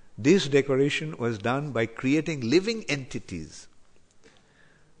 This decoration was done by creating living entities.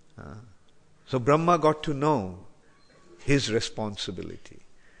 So Brahma got to know his responsibility.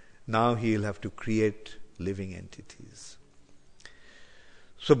 Now he will have to create living entities.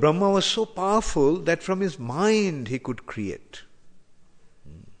 So Brahma was so powerful that from his mind he could create.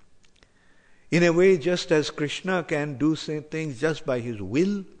 In a way, just as Krishna can do things just by his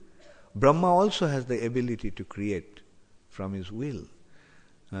will, Brahma also has the ability to create from his will.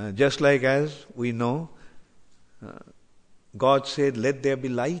 Just like as we know, God said, "Let there be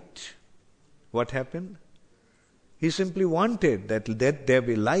light." What happened? He simply wanted that let there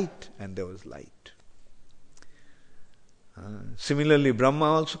be light, and there was light. Similarly, Brahma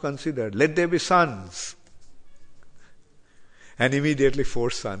also considered, let there be suns. And immediately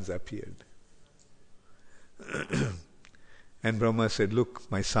 4 suns appeared. And Brahma said, look,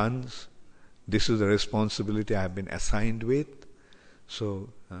 my sons, this is the responsibility I have been assigned with, so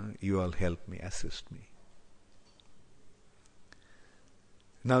you all help me, assist me.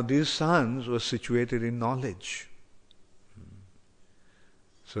 Now these sons were situated in knowledge.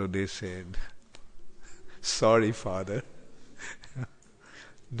 So they said, sorry, Father,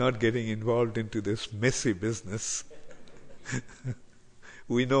 not getting involved into this messy business.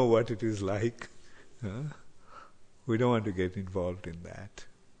 We know what it is like. We don't want to get involved in that.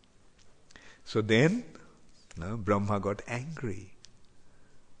 So then, Brahma got angry.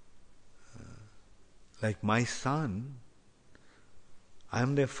 Like, my son, I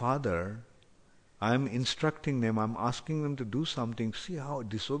am their father, I am instructing them, I am asking them to do something. See how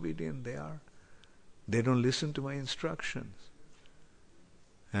disobedient they are. They don't listen to my instructions.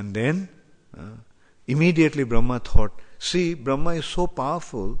 And then, immediately Brahma thought, see, Brahma is so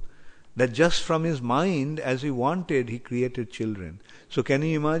powerful that just from his mind, as he wanted, he created children. So can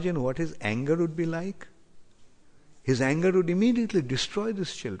you imagine what his anger would be like? His anger would immediately destroy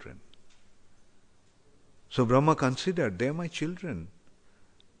these children. So Brahma considered, they are my children.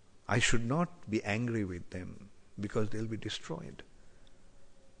 I should not be angry with them because they'll be destroyed.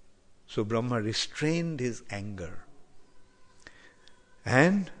 So Brahma restrained his anger.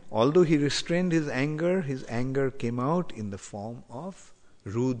 And although he restrained his anger came out in the form of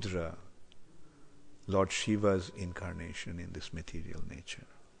Rudra, Lord Shiva's incarnation in this material nature.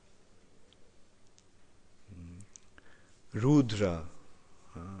 Rudra,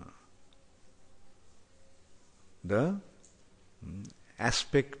 the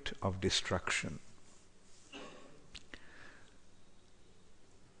aspect of destruction.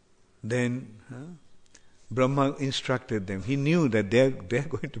 Then Brahma instructed them. He knew that they are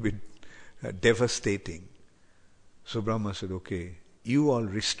going to be devastating. So Brahma said, okay, you all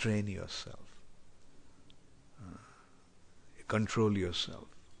restrain yourself. Control yourself.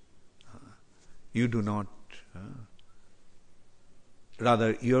 You do not...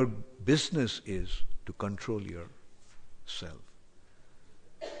 rather, your business is to control yourself.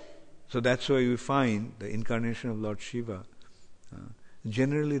 So that's why we find the incarnation of Lord Shiva.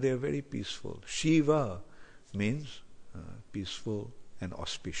 Generally they are very peaceful. Shiva means peaceful and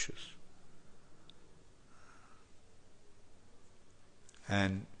auspicious.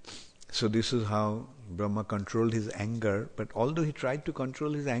 And so this is how Brahma controlled his anger, but although he tried to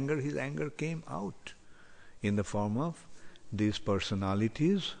control his anger came out in the form of these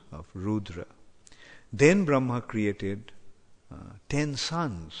personalities of Rudra. Then Brahma created 10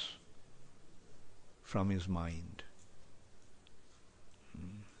 sons from his mind.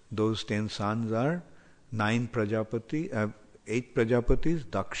 Those 10 sons are 8 Prajapatis,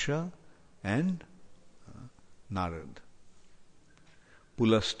 Daksha and Narad.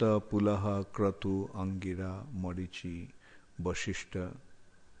 Pulasta, Pulaha, Kratu, Angira, Marichi, Vasishta,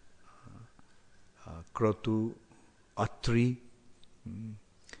 Kratu, Atri,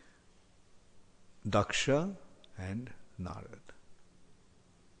 Daksha and Narad.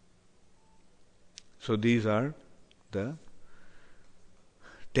 So these are the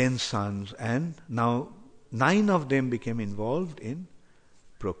 10 sons, and now 9 of them became involved in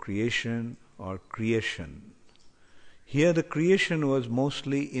procreation or creation. Here the creation was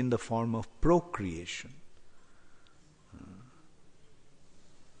mostly in the form of procreation.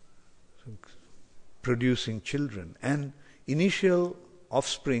 Producing children. And initial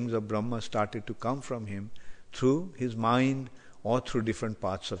offsprings of Brahma started to come from him through his mind or through different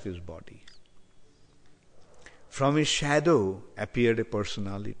parts of his body. From his shadow appeared a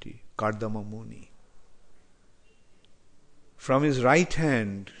personality, Kardama Muni. From his right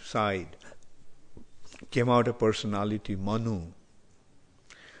hand side came out a personality, Manu.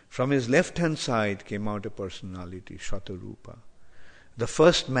 From his left hand side came out a personality, Shatarupa. The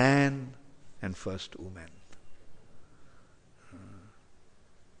first man and first woman.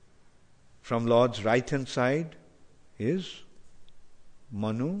 From Lord's right hand side is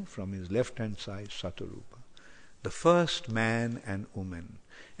Manu, from his left hand side Shatarupa. The first man and woman.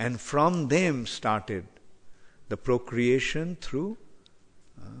 And from them started the procreation through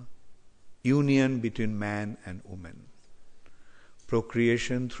union between man and woman.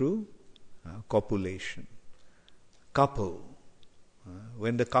 Procreation through copulation. Couple.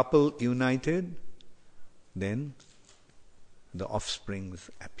 When the couple united, then the offsprings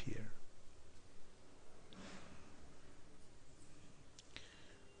appear.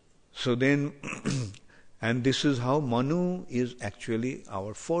 So then, and this is how Manu is actually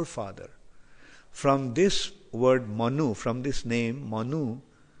our forefather. From this word Manu, from this name Manu,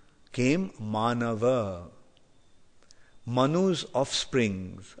 came Manava. Manu's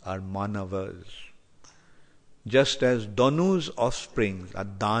offsprings are Manavas. just as Danu's offsprings are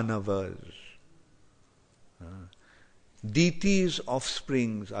Danavas. Diti's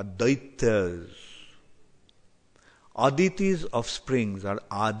offsprings are Daityas. Aditi's offsprings are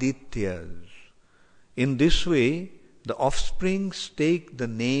Adityas. In this way, the offsprings take the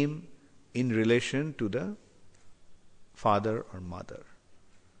name in relation to the father or mother.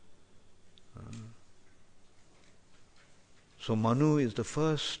 So Manu is the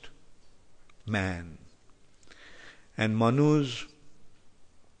first man. And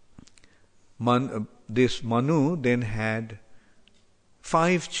this Manu then had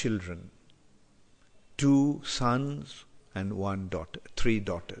 5 children, 2 sons and 3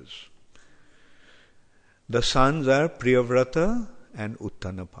 daughters. The sons are Priyavrata and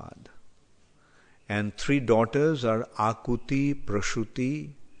Uttanapad. And 3 daughters are Akuti,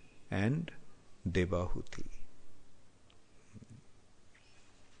 Prashuti and Devahuti.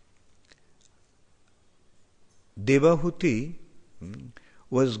 Devahuti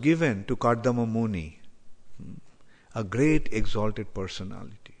was given to Kardama Muni, a great exalted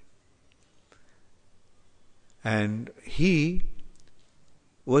personality. And he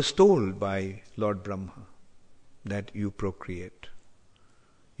was told by Lord Brahma that you procreate,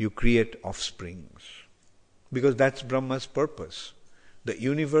 you create offsprings, because that's Brahma's purpose. The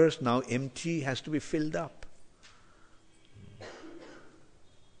universe now empty has to be filled up.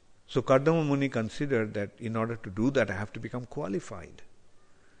 So Kardama Muni considered that in order to do that I have to become qualified.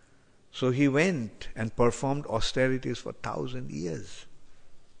 So he went and performed austerities for 1,000 years.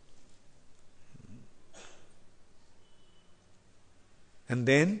 And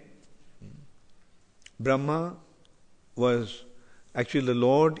then Brahma the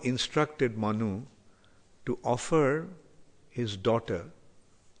Lord instructed Manu to offer his daughter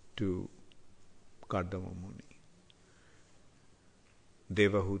to Kardama Muni.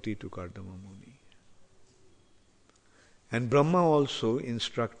 Devahuti to Kardama Muni. And Brahma also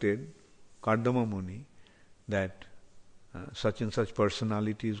instructed Kardama Muni that such and such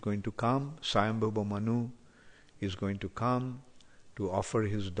personality is going to come, Swayambhuva Manu is going to come to offer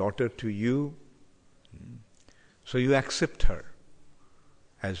his daughter to you. So you accept her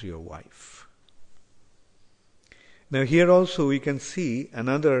as your wife. Now here also we can see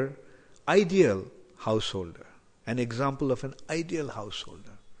another ideal householder, an example of an ideal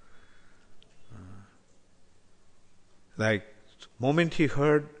householder. Like moment he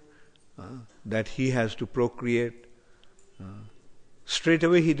heard that he has to procreate, straight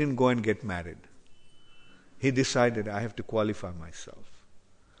away he didn't go and get married. He decided, I have to qualify myself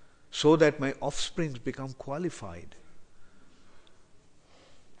so that my offsprings become qualified.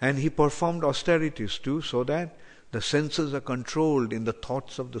 And he performed austerities too, so that the senses are controlled in the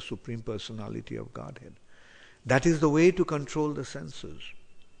thoughts of the Supreme Personality of Godhead. That is the way to control the senses.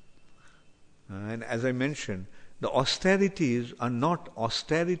 And as I mentioned, the austerities are not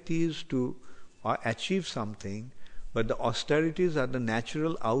austerities to achieve something, but the austerities are the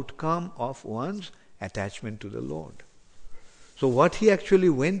natural outcome of one's attachment to the Lord. So what he actually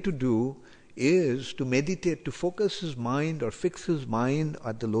went to do is to meditate, to focus his mind or fix his mind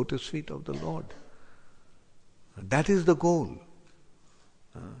at the lotus feet of the Lord. That is the goal.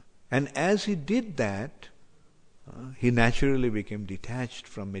 And as he did that, he naturally became detached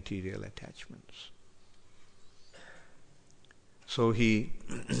from material attachments. So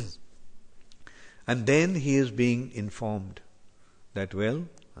and then he is being informed that,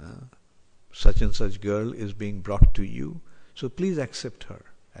 such and such girl is being brought to you, so please accept her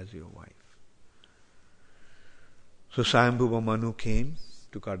as your wife. So Swayambhuva Manu came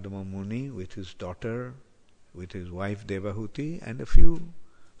to Kardama Muni with his daughter, with his wife Devahuti, and a few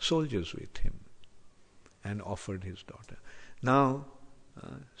soldiers with him, and offered his daughter. Now,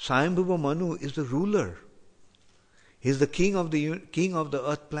 Swayambhuva Manu is the ruler. He is the king of the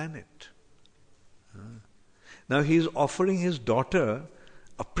earth planet. Now he is offering his daughter,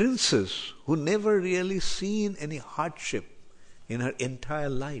 a princess who never really seen any hardship in her entire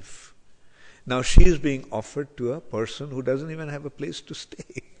life. Now she is being offered to a person who doesn't even have a place to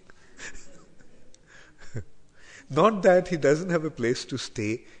stay. Not that he doesn't have a place to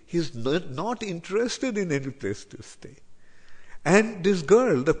stay, he is not interested in any place to stay. And this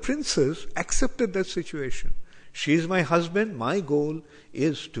girl, the princess, accepted that situation. She is my husband, my goal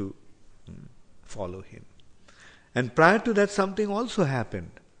is to follow him. And prior to that, something also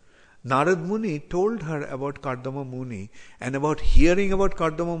happened. Narad Muni told her about Kardama Muni, and about hearing about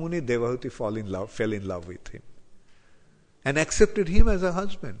Kardama Muni, Devahuti fell in love with him and accepted him as a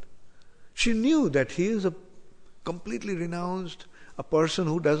husband. She knew that he is a completely renounced, a person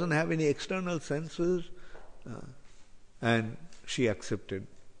who doesn't have any external senses, and she accepted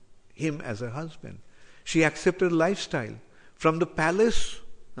him as her husband. She accepted lifestyle from the palace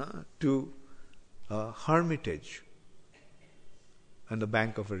to a hermitage on the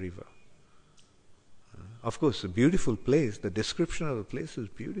bank of a river. Of course, a beautiful place. The description of the place is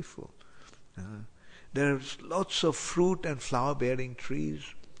beautiful. There's lots of fruit and flower-bearing trees,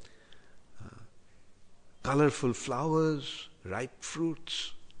 colorful flowers, ripe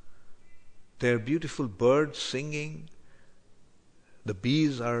fruits. There are beautiful birds singing. The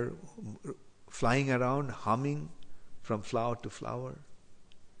bees are flying around, humming from flower to flower.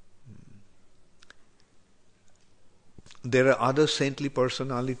 There are other saintly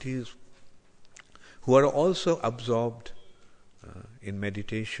personalities who are also absorbed in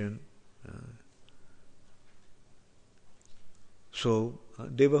meditation. So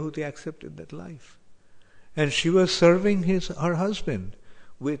Devahuti accepted that life. And she was serving her husband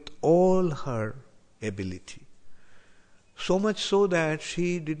with all her ability. So much so that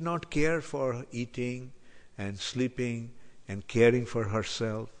she did not care for eating and sleeping and caring for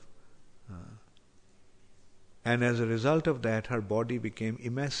herself. And as a result of that, her body became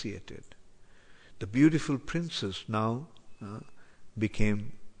emaciated. The beautiful princess now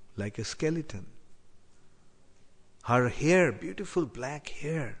became like a skeleton. Her hair, beautiful black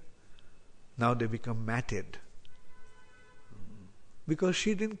hair, now they become matted. Because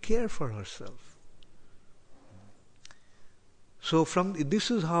she didn't care for herself. So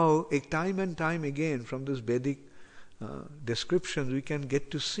this is how, time and time again, from this Vedic descriptions, we can get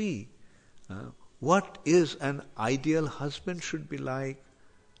to see what is an ideal husband should be like,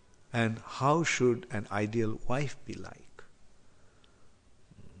 and how should an ideal wife be like.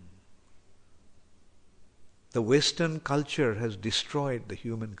 The Western culture has destroyed the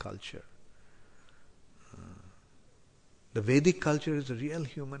human culture. The Vedic culture is a real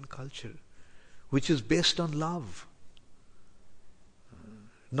human culture, which is based on love,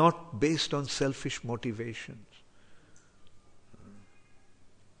 not based on selfish motivations.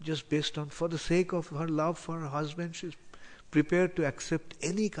 Just based on, for the sake of her love for her husband, she's prepared to accept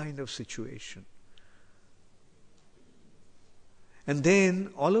any kind of situation. And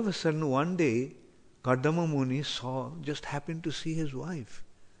then, all of a sudden, one day, Kardama Muni just happened to see his wife.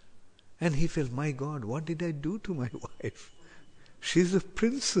 And he felt, my God, what did I do to my wife? She's a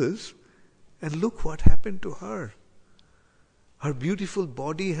princess, and look what happened to her. Her beautiful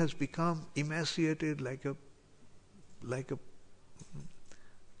body has become emaciated like a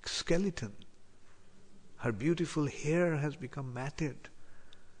skeleton. Her beautiful hair has become matted.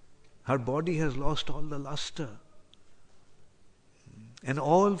 Her body has lost all the luster. And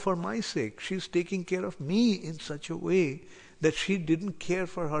all for my sake. She's taking care of me in such a way that she didn't care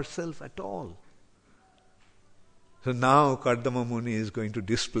for herself at all. So now Kardama Muni is going to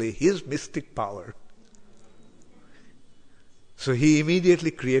display his mystic power. So he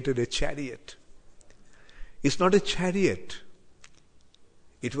immediately created a chariot. It's not a chariot.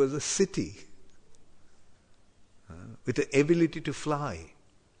 It was a city with the ability to fly.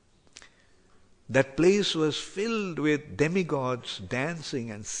 That place was filled with demigods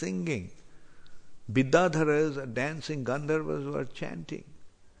dancing and singing. Vidyadharas are dancing, Gandharvas were chanting.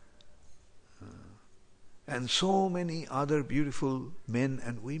 And so many other beautiful men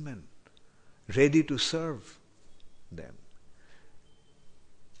and women ready to serve them.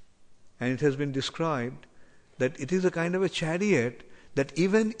 And it has been described that it is a kind of a chariot that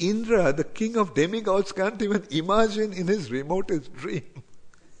even Indra, the king of demigods, can't even imagine in his remotest dream.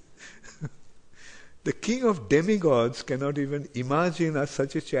 The king of demigods cannot even imagine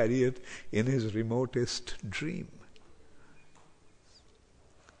such a chariot in his remotest dream.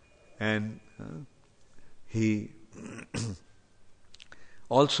 And he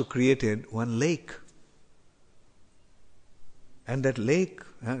also created one lake. And that lake,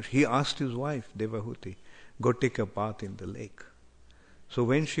 he asked his wife, Devahuti, go take a bath in the lake. So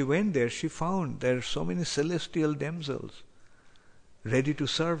when she went there, she found there are so many celestial damsels ready to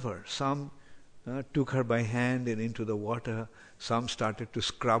serve her. Some took her by hand and into the water. Some started to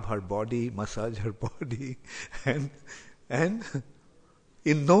scrub her body, massage her body. And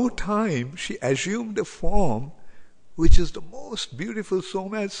in no time, she assumed a form which is the most beautiful, so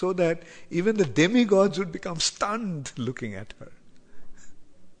much so that even the demigods would become stunned looking at her.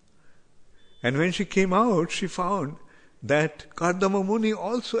 And when she came out, she found that Kardama Muni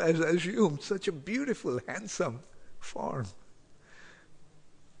also has assumed such a beautiful, handsome form.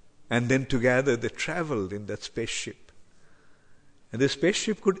 And then together they traveled in that spaceship. And the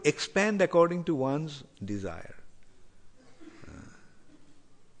spaceship could expand according to one's desire.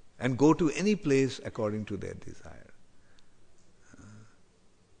 And go to any place according to their desire.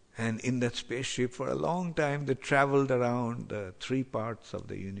 And in that spaceship for a long time they traveled around the three parts of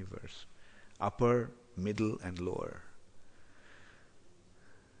the universe. Upper, middle and lower.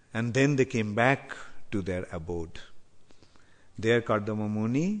 And then they came back to their abode. There Kardama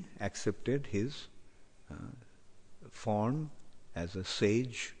Muni accepted his form as a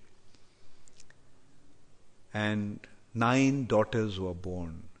sage, and 16 daughters were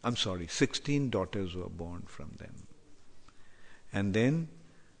born from them. And then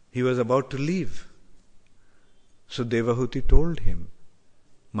he was about to leave. So Devahuti told him,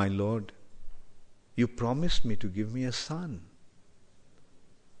 "My lord, you promised me to give me a son.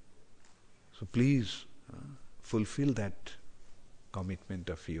 So please fulfill that commitment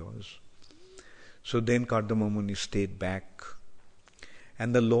of yours." So then Kardama Muni stayed back.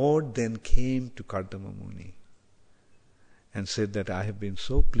 And the Lord then came to Kardama Muni and said that I have been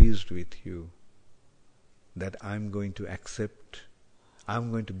so pleased with you that I'm going to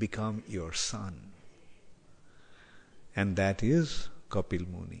become your son. And that is Kapil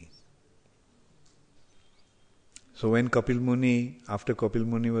Muni. So when after Kapil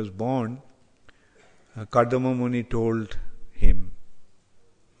Muni was born, Kardama Muni told him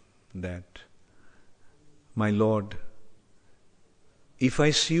that, "My lord, if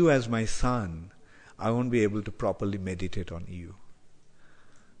I see you as my son, I won't be able to properly meditate on you.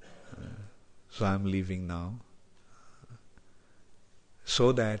 So I'm leaving now,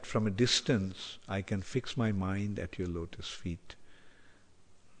 so that from a distance I can fix my mind at your lotus feet."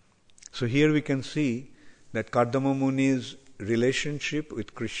 So here we can see that Kardama Muni's relationship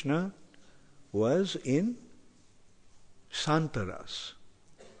with Krishna was in Santaras.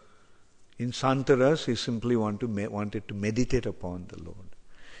 In Santaras, he simply wanted to meditate upon the Lord.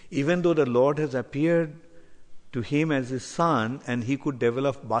 Even though the Lord has appeared to him as his son and he could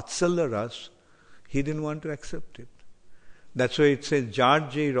develop Vatsalya Ras, he didn't want to accept it. That's why it says, "Jar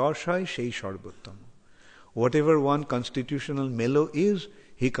jai rashai shei sharbuttam." Whatever one constitutional mellow is,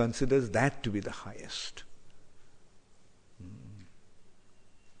 he considers that to be the highest.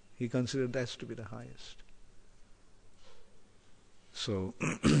 He considered that to be the highest. So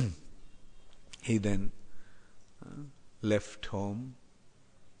he then left home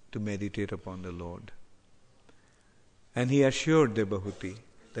to meditate upon the Lord. And he assured Devahuti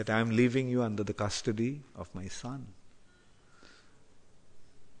that I am leaving you under the custody of my son.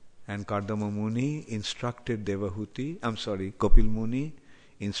 And Kardama Muni instructed Kapil Muni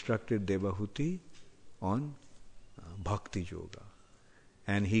instructed Devahuti on Bhakti Yoga.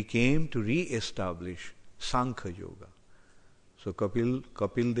 And he came to re-establish Sankhya Yoga. So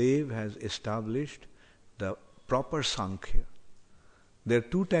Kapil Dev has established the proper Sankhya. There are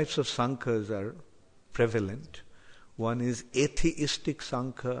two types of Sankhas are prevalent. One is atheistic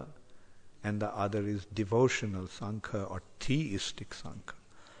Sankhya and the other is devotional Sankhya or theistic Sankhya.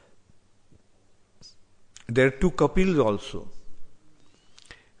 There are two Kapils also.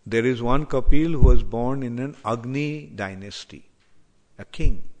 There is one Kapil who was born in an Agni dynasty, a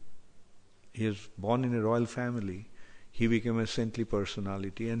king. He was born in a royal family. He became a saintly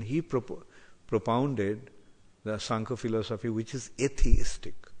personality and he propounded the Sankhya philosophy, which is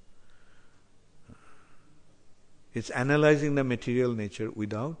atheistic. It's analyzing the material nature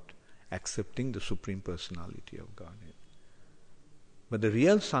without accepting the Supreme Personality of Godhead. But the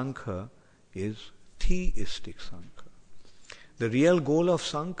real Sankhya is theistic Sankhya. The real goal of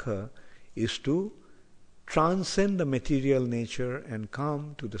Sankhya is to transcend the material nature and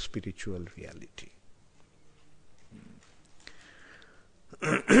come to the spiritual reality.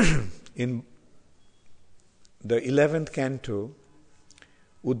 In the 11th canto,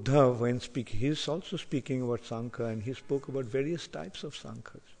 Uddhav, when speaking, he is also speaking about Sankhya, and he spoke about various types of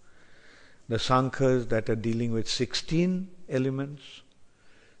Sankhas. The Sankhas that are dealing with 16 elements,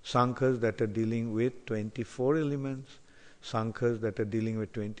 Sankhas that are dealing with 24 elements, Sankhas that are dealing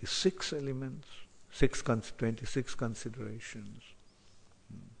with 26 elements, 26 considerations.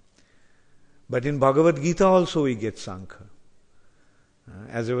 But in Bhagavad Gita also we get Sankhya.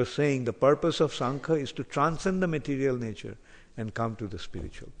 As I was saying, the purpose of Sankhya is to transcend the material nature and come to the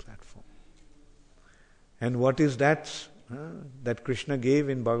spiritual platform. And what is that that Krishna gave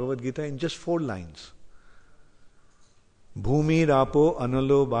in Bhagavad Gita in just 4 lines? Bhumi rapo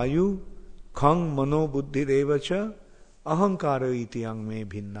analo vayu khang mano buddhi revacha ahankara iti angme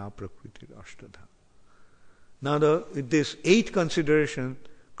bhinna prakriti ashtadha. Now with this 8 considerations,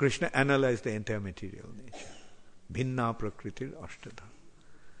 Krishna analyzed the entire material nature. Bhinna prakriti ashtadha.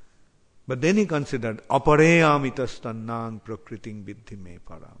 But then he considered apareyamitasthannang prakriting vidhi me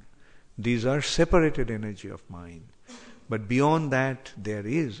param. These are separated energy of mind. But beyond that, there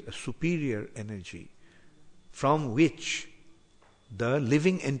is a superior energy from which the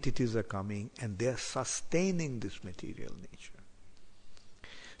living entities are coming and they are sustaining this material nature.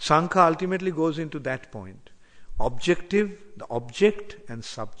 Sankhya ultimately goes into that point. Objective, the object and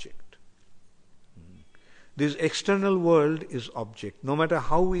subject. This external world is object. No matter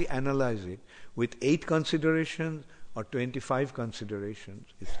how we analyze it, with 8 considerations or 25 considerations,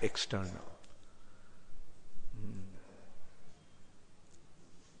 it's external.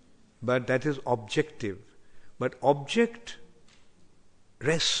 But that is objective. But object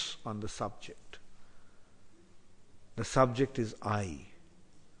rests on the subject. The subject is I.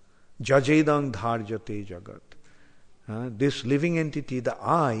 Jajedang dharjate jagat. This living entity, the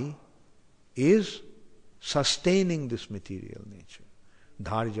I, is sustaining this material nature.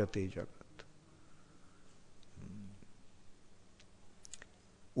 Dharjate jagat.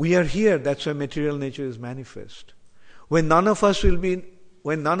 We are here, that's why material nature is manifest. When none of us will be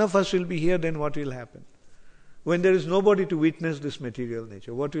here, then what will happen? When there is nobody to witness this material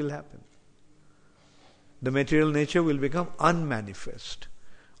nature, what will happen? The material nature will become unmanifest.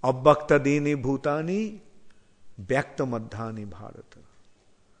 Abbhaktadini bhutani vyaktamadhani bharata.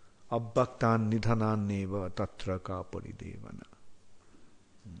 Abbhaktan nidhanan neva tatra ka paridevana.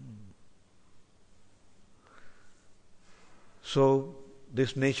 So,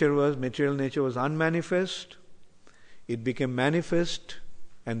 this material nature was unmanifest, it became manifest,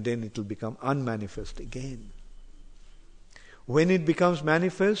 and then it will become unmanifest again. When it becomes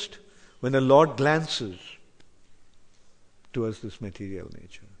manifest, when the Lord glances towards this material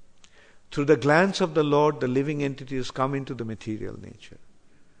nature, through the glance of the Lord, the living entities come into the material nature,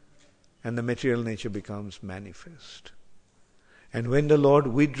 and the material nature becomes manifest. And when the Lord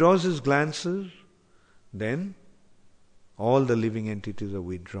withdraws his glances, then all the living entities are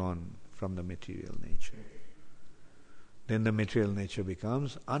withdrawn from the material nature. Then the material nature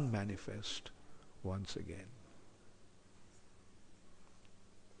becomes unmanifest once again.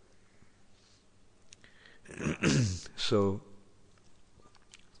 So,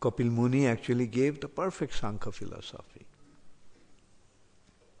 Kapil Muni actually gave the perfect Sankhya philosophy.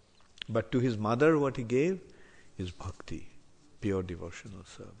 But to his mother, what he gave is bhakti, pure devotional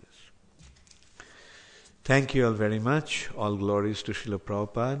service. Thank you all very much. All glories to Srila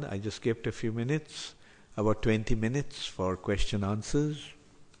Prabhupada. I just kept a few minutes, about 20 minutes for question answers.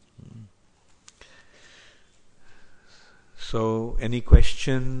 So, any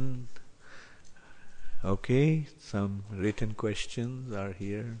question? Okay, some written questions are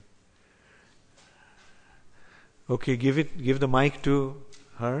here. Okay, give the mic to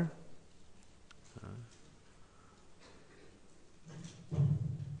her.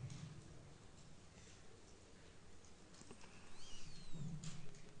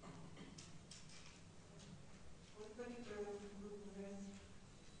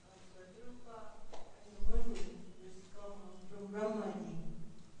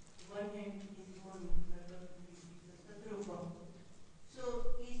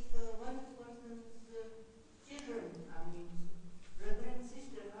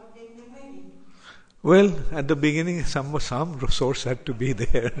 Well, at the beginning, some source had to be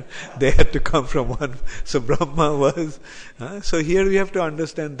there. They had to come from one. So Brahma was. So here we have to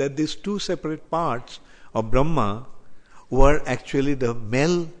understand that these 2 separate parts of Brahma were actually the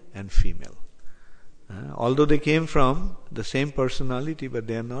male and female. Although they came from the same personality, but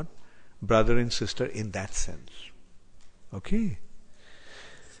they are not brother and sister in that sense. Okay?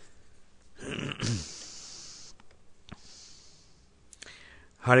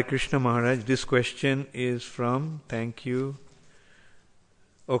 Hare Krishna Maharaj, this question is from, thank you,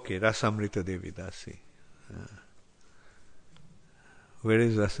 okay, Rasamrita Devi Dasi. Where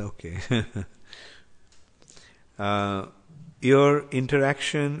is Rasa? Okay. Your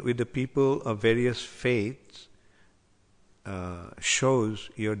interaction with the people of various faiths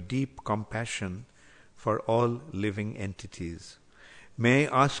shows your deep compassion for all living entities. May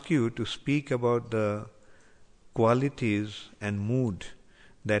I ask you to speak about the qualities and mood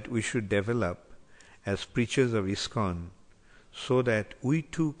that we should develop as preachers of ISKCON so that we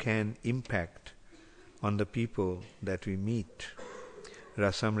too can impact on the people that we meet.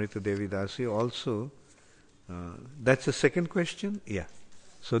 Rasamrita Devi Dasi also, that's the second question? Yeah.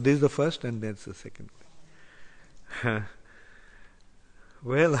 So this is the first and that's the second question.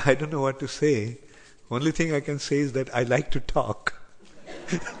 Well, I don't know what to say. Only thing I can say is that I like to talk.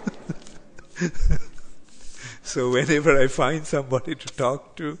 So whenever I find somebody to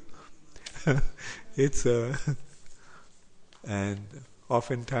talk to, it's and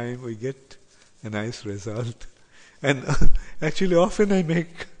oftentimes we get a nice result. And actually often I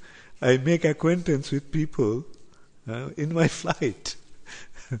make acquaintance with people in my flight.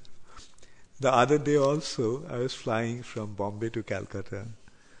 The other day also I was flying from Bombay to Calcutta,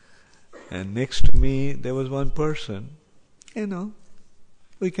 and next to me there was one person,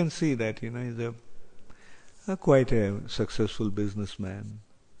 we can see that, he's quite a successful businessman.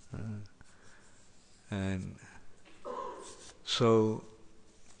 And so,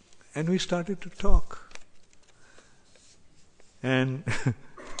 and we started to talk. And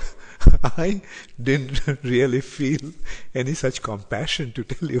I didn't really feel any such compassion, to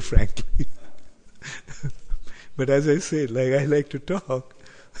tell you frankly. But as I said, I like to talk.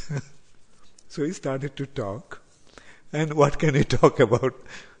 So we started to talk. And what can we talk about?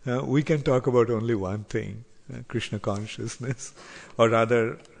 We can talk about only one thing, Krishna consciousness, or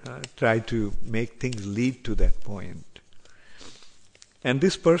rather try to make things lead to that point. And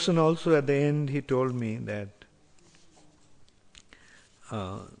this person also at the end, he told me that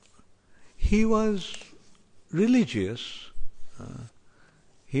he was religious.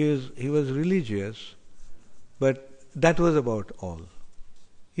 He was religious, but that was about all.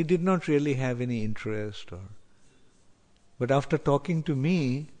 He did not really have any interest, but after talking to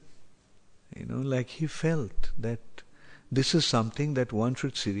me, he felt that this is something that one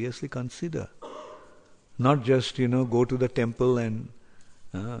should seriously consider. Not just, go to the temple and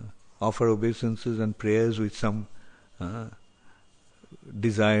offer obeisances and prayers with some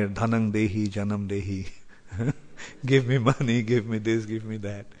desire, dhanam dehi, janam dehi. Give me money, give me this, give me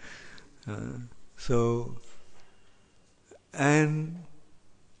that. And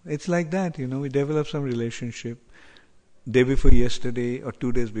it's like that, we develop some relationship. Day before yesterday, or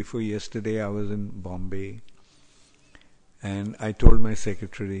 2 days before yesterday, I was in Bombay, and I told my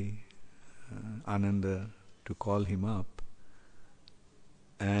secretary, Ananda, to call him up.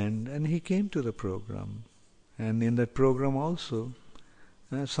 And he came to the program. And in that program also,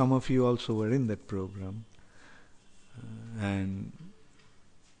 some of you also were in that program. And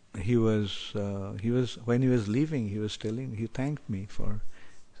he was when he was leaving, he thanked me for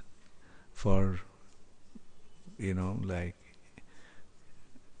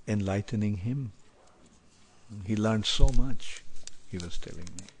enlightening him. He learned so much, he was telling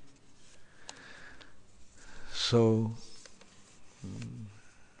me. So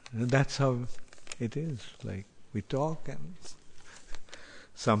that's how it is. We talk, and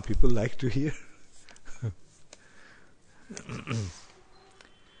some people like to hear.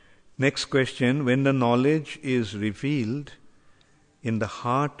 Next question. When the knowledge is revealed in the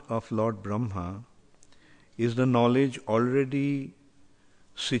heart of Lord Brahma, is the knowledge already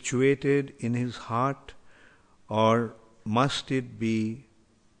situated in his heart, or must it be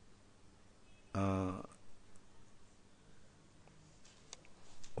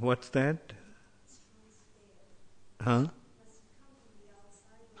what's that? Huh?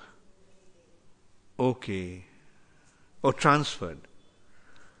 Okay. Oh, transferred.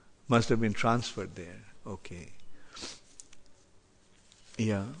 Must have been transferred there. Okay.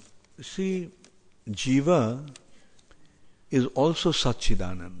 Yeah. See, Jiva is also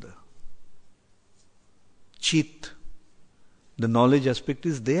Satchidananda. Chit, the knowledge aspect,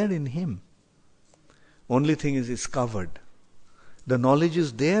 is there in him. Only thing is, it's covered. The knowledge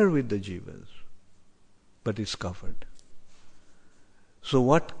is there with the Jivas, but it's covered. So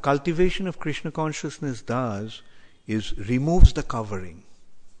what cultivation of Krishna consciousness does is removes the covering.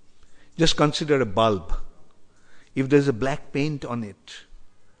 Just consider a bulb. If there's a black paint on it,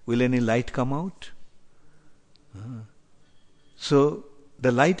 will any light come out? So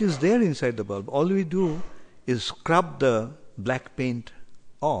the light is there inside the bulb. All we do is scrub the black paint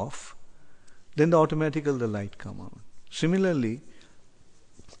off, then automatically the light come out. Similarly,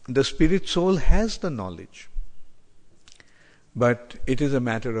 the spirit soul has the knowledge, but it is a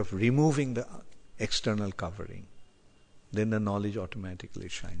matter of removing the external covering. Then the knowledge automatically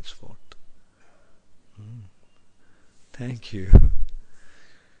shines forth. Thank you.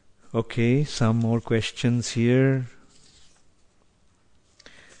 Okay, some more questions here.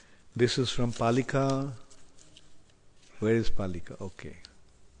 This is from Palika. Where is Palika? Okay.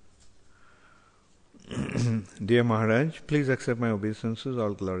 Dear Maharaj, please accept my obeisances.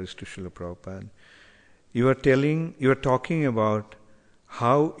 All glories to Srila Prabhupada. You are talking about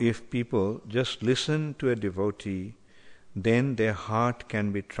how if people just listen to a devotee, then their heart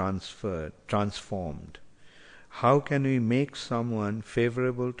can be transformed. How can we make someone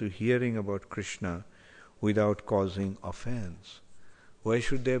favorable to hearing about Krishna without causing offense? Why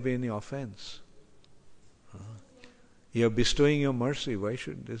should there be any offense? You are bestowing your mercy.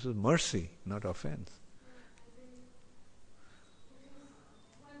 This is mercy, not offense.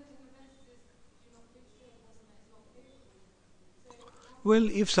 Well,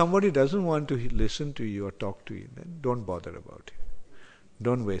 if somebody doesn't want to listen to you or talk to you, then don't bother about it.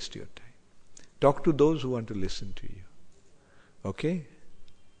 Don't waste your time. Talk to those who want to listen to you. Okay?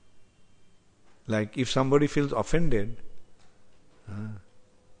 Like if somebody feels offended,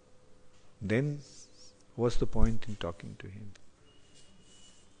 then what's the point in talking to him?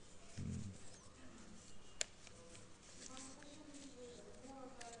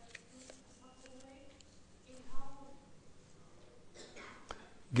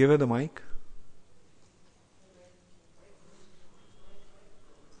 Give her the mic.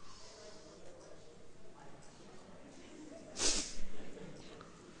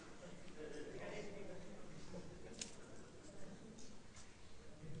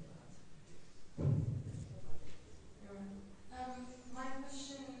 My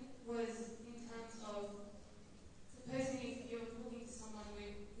question was in terms of, supposing if you're talking to someone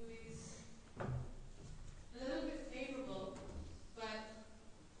who is a little bit favorable, but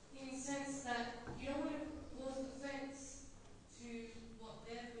in the sense that you don't want to cause offense to what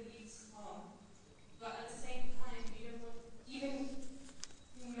their beliefs are, but at the same time you don't want, even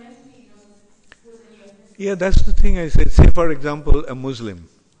mentally, you don't want to cause any offense. Yeah, that's the thing I said. Say, for example, a Muslim.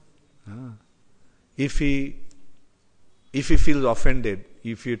 If he feels offended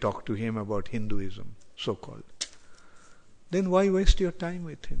if you talk to him about Hinduism, so-called, then why waste your time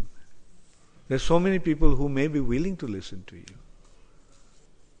with him? There's so many people who may be willing to listen to you.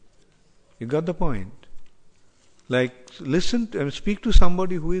 You got the point? Like, listen to, speak to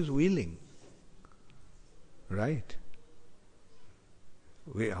somebody who is willing. Right?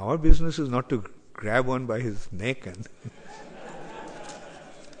 Our business is not to grab one by his neck and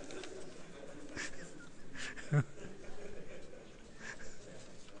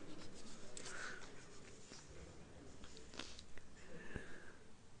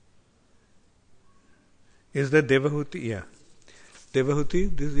Is that Devahuti? Yeah.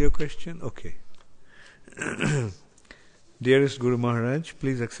 Devahuti, this is your question? Okay. Dearest Guru Maharaj,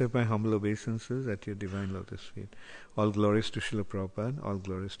 please accept my humble obeisances at your divine lotus feet. All glories to Srila Prabhupada, all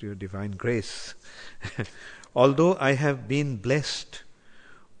glories to your divine grace. Although I have been blessed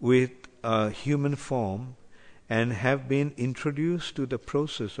with a human form and have been introduced to the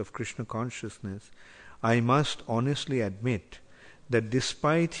process of Krishna consciousness, I must honestly admit that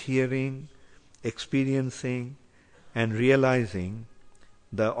despite hearing, experiencing and realizing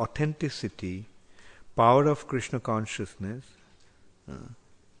the authenticity, power of Krishna consciousness,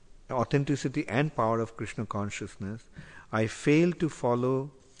 authenticity and power of Krishna consciousness, I fail to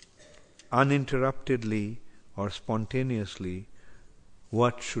follow uninterruptedly or spontaneously.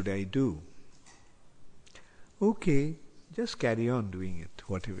 What should I do? Okay, just carry on doing it,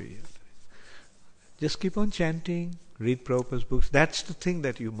 whatever you are. Just keep on chanting, read Prabhupada's books. That's the thing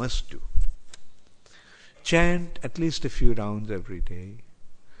that you must do. Chant at least a few rounds every day.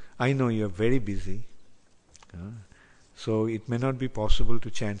 I know you are very busy, so it may not be possible to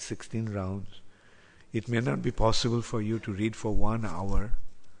chant 16 rounds. It may not be possible for you to read for 1 hour,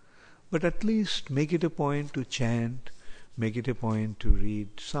 but at least make it a point to chant, make it a point to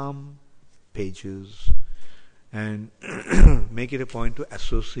read some pages, and make it a point to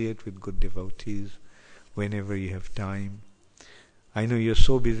associate with good devotees whenever you have time. I know you're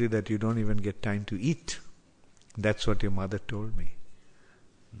so busy that you don't even get time to eat. That's what your mother told me.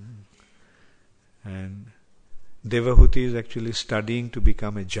 And Devahuti is actually studying to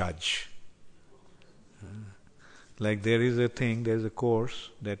become a judge. Like there is a course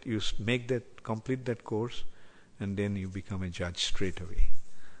that you complete that course, and then you become a judge straight away.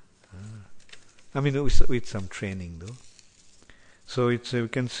 I mean, with some training though. So you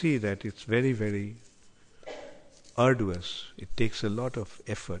can see that it's very, very arduous. It takes a lot of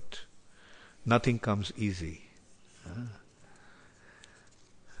effort. Nothing comes easy.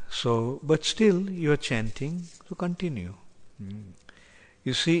 So, but still you are chanting, so continue.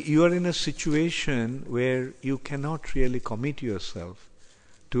 You see, you are in a situation where you cannot really commit yourself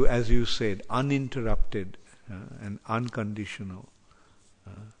to, as you said, uninterrupted and unconditional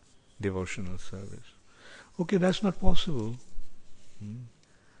devotional service. Okay, that's not possible.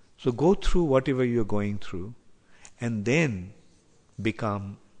 So go through whatever you're going through and then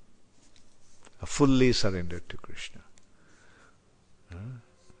become fully surrendered to Krishna.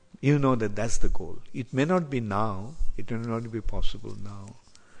 You know that that's the goal. It may not be now, it may not be possible now.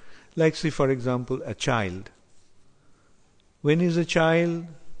 Like say for example a child. When he's a child,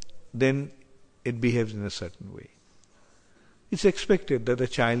 then it behaves in a certain way. It's expected that the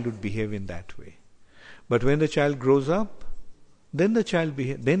child would behave in that way. But when the child grows up, then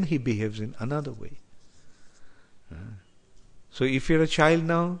he behaves in another way. So if you're a child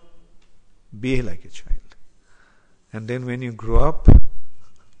now, behave like a child. And then when you grow up,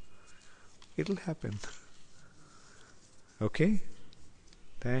 it'll happen. Okay?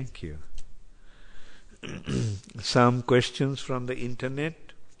 Thank you. Some questions from the internet.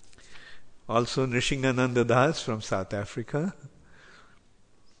 Also Nrishingananda Das from South Africa.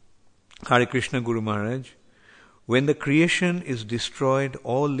 Hare Krishna Guru Maharaj. When the creation is destroyed,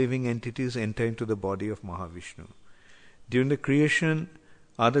 all living entities enter into the body of Mahavishnu. During the creation,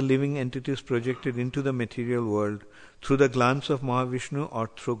 are the living entities projected into the material world through the glance of Mahavishnu or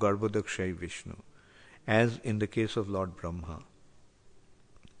through Garbhodakshayi Vishnu, as in the case of Lord Brahma?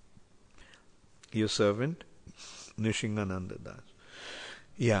 Your servant, Nishingananda Das.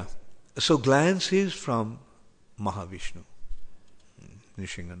 Yeah. So glance is from Mahavishnu,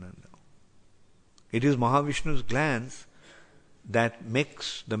 Nishingananda. It is Mahavishnu's glance that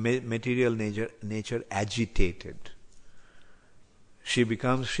makes the material nature agitated. She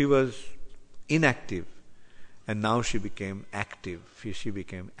was inactive, and now she became active. She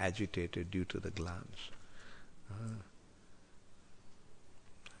became agitated due to the glance.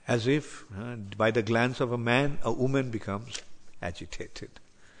 As if by the glance of a man, a woman becomes agitated.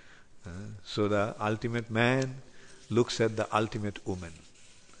 So the ultimate man looks at the ultimate woman,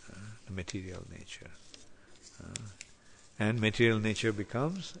 the material nature. And material nature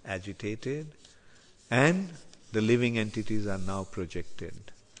becomes agitated, and the living entities are now projected.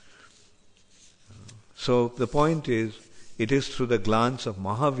 So the point is, it is through the glance of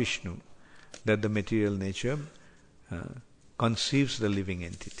Mahavishnu that the material nature conceives the living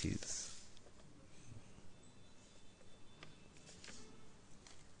entities.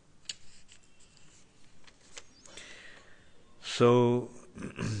 So,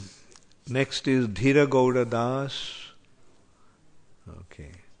 next is Dhira Gaura Das.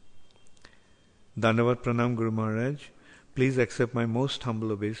 Okay. Dandavat Pranam Guru Maharaj. Please accept my most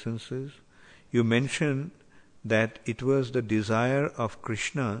humble obeisances. You mentioned that it was the desire of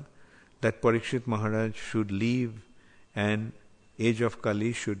Krishna that Parikshit Maharaj should leave and age of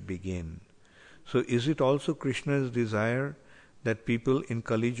Kali should begin. So is it also Krishna's desire that people in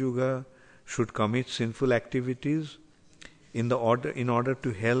Kali Yuga should commit sinful activities in order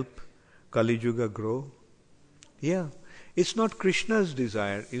to help Kali Yuga grow? Yeah. It's not Krishna's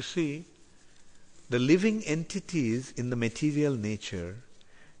desire. You see, the living entities in the material nature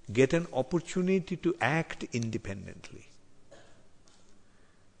get an opportunity to act independently.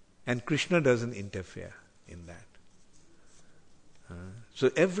 And Krishna doesn't interfere in that. So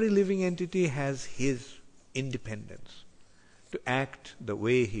every living entity has his independence to act the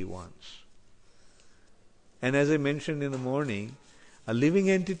way he wants. And as I mentioned in the morning, a living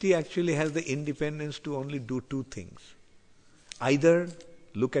entity actually has the independence to only do two things. Either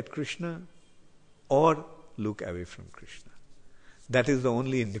look at Krishna or look away from Krishna. That is the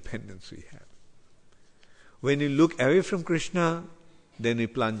only independence we have. When you look away from Krishna, then we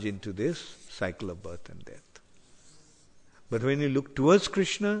plunge into this cycle of birth and death. But when you look towards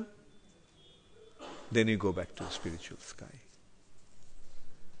Krishna, then you go back to the spiritual sky.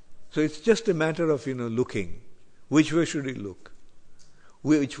 So it's just a matter of, looking. Which way should we look?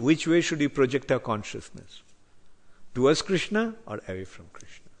 Which way should we project our consciousness? Towards Krishna or away from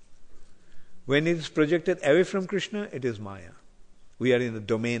Krishna? When it is projected away from Krishna, it is Maya. We are in the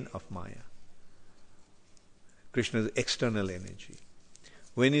domain of Maya. Krishna's external energy.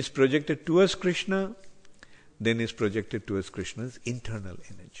 When it is projected towards Krishna, then it is projected towards Krishna's internal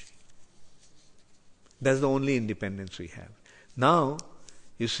energy. That's the only independence we have. Now,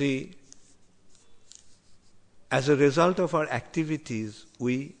 you see, as a result of our activities,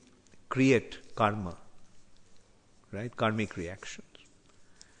 we create karma, right? Karmic reactions.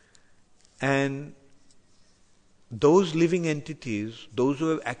 And those living entities, those who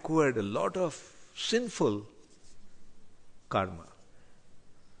have acquired a lot of sinful karma,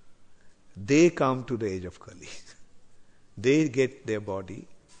 they come to the age of Kali. They get their body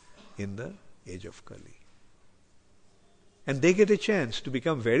in the age of Kali. And they get a chance to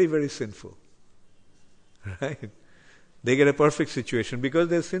become very, very sinful. Right? They get a perfect situation because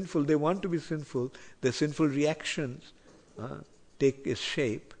they're sinful, they want to be sinful, their sinful reactions take its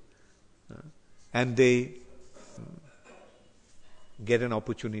shape and they get an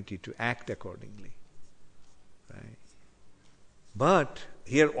opportunity to act accordingly. Right? But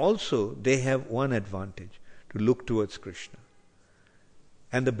here also they have one advantage, to look towards Krishna.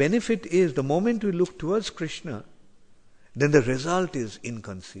 And the benefit is, the moment we look towards Krishna, then the result is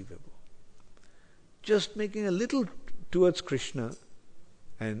inconceivable. Just making a little towards Krishna,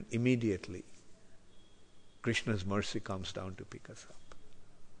 and immediately Krishna's mercy comes down to pick us up.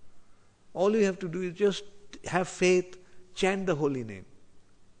 All you have to do is just have faith, chant the holy name.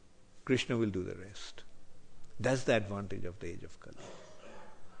 Krishna will do the rest. That's the advantage of the age of Kali.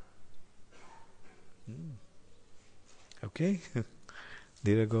 Okay?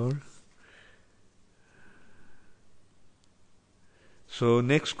 Dhiragaur. So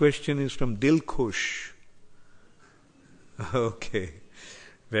next question is from Dilkhush. Okay.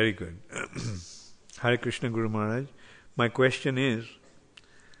 Very good. Hare Krishna Guru Maharaj. My question is,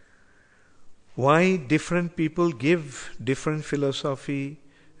 why different people give different philosophy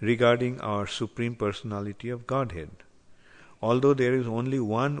regarding our Supreme Personality of Godhead? Although there is only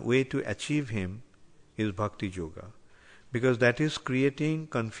one way to achieve Him, is Bhakti Yoga. Because that is creating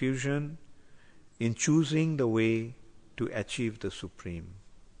confusion in choosing the way to achieve the Supreme.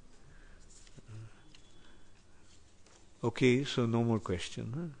 Okay, so no more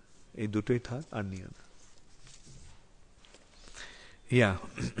question. Huh? Yeah.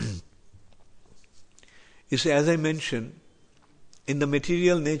 You see, as I mentioned, in the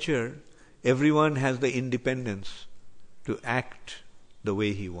material nature, everyone has the independence to act the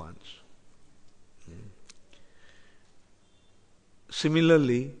way he wants.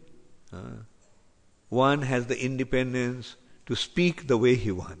 Similarly, one has the independence to speak the way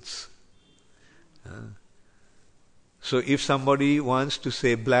he wants. So if somebody wants to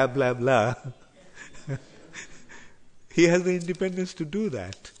say blah blah blah, he has the independence to do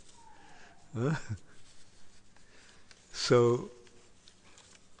that. So,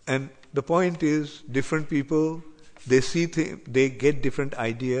 and the point is, different people, they see they get different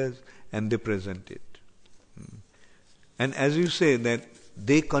ideas and they present it. And as you say that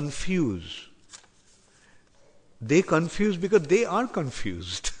they confuse. They confuse because they are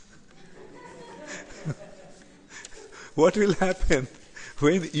confused. What will happen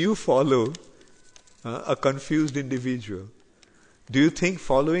when you follow a confused individual? Do you think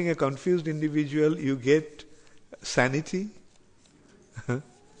following a confused individual you get sanity?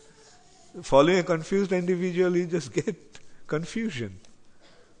 Following a confused individual you just get confusion.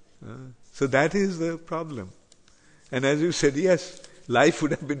 So that is the problem. And as you said, yes, life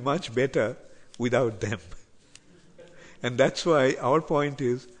would have been much better without them. And that's why our point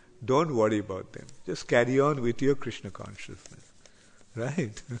is, don't worry about them. Just carry on with your Krishna consciousness.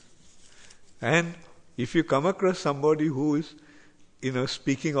 Right? And if you come across somebody who is,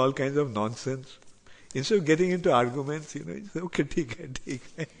 speaking all kinds of nonsense, instead of getting into arguments, you say, okay, take.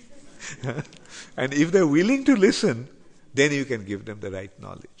 And if they're willing to listen, then you can give them the right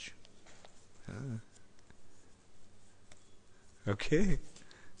knowledge. Okay?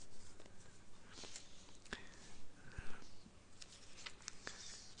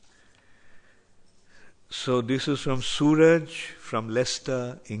 So this is from Suraj from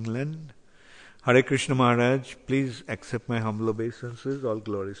Leicester, England. Hare Krishna Maharaj, please accept my humble obeisances. All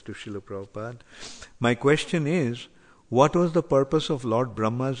glories to Srila Prabhupada. My question is, what was the purpose of Lord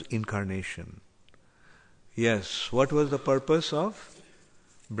Brahma's incarnation? Yes, what was the purpose of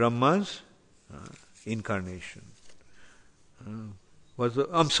Brahma's incarnation?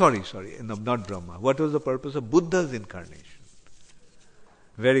 Sorry, no, not Brahma. What was the purpose of Buddha's incarnation?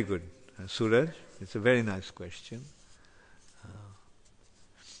 Very good, Suraj. It's a very nice question.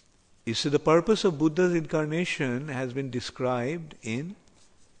 You see, the purpose of Buddha's incarnation has been described in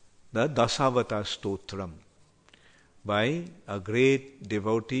the Dasavata Stotram by a great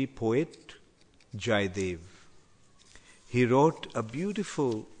devotee poet, Jayadev. He wrote a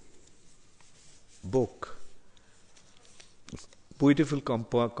beautiful book, book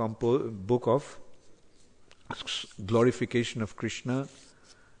of glorification of Krishna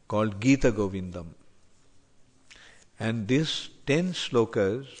called Gita Govindam. And these 10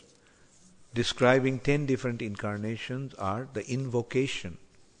 slokas describing 10 different incarnations are the invocation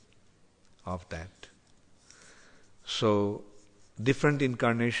of that. So, different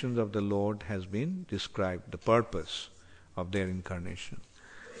incarnations of the Lord has been described, the purpose of their incarnation.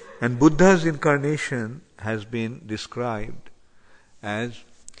 And Buddha's incarnation has been described as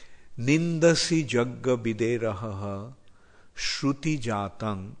Nindasi Jagga Bideraha Shruti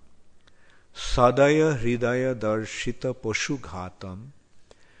Jatang Sadaya Hridaya Darshita Pashu Ghatam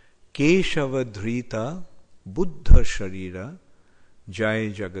Keshava Dhrita Buddha Sharira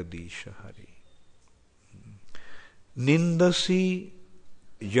Jai Jagadisha Hari. Nindasi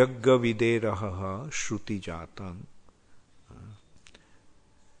Yagga Videraha Shruti Jatam.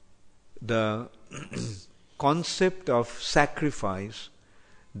 The concept of sacrifice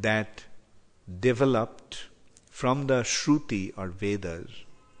that developed from the Shruti or Vedas,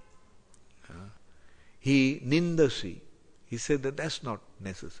 he said that that's not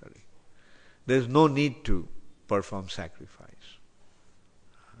necessary. There's no need to perform sacrifice.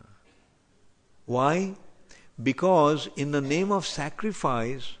 Why? Because in the name of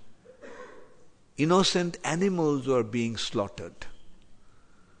sacrifice, innocent animals were being slaughtered.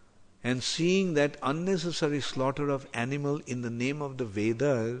 And seeing that unnecessary slaughter of animal in the name of the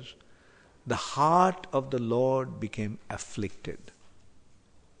Vedas, the heart of the Lord became afflicted.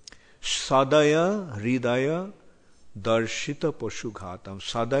 Sadaya, Hridaya, Darshita Poshughatam.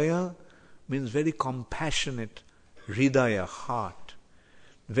 Sadaya means very compassionate, Hridaya, heart.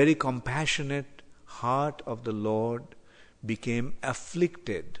 Very compassionate heart of the Lord became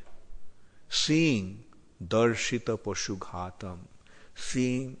afflicted, seeing Darshita Poshughatam,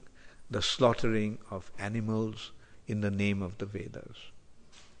 seeing the slaughtering of animals in the name of the Vedas.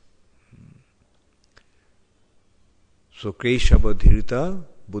 So Keshava Dhirita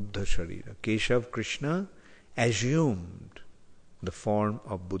Buddha Sharira. Keshav, Krishna, assumed the form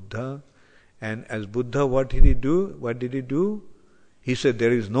of Buddha, and as Buddha, what did he do? He said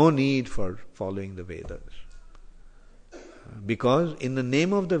there is no need for following the Vedas. Because in the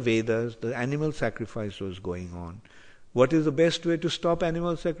name of the Vedas, the animal sacrifice was going on. What is the best way to stop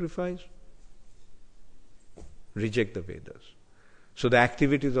animal sacrifice? Reject the Vedas. So the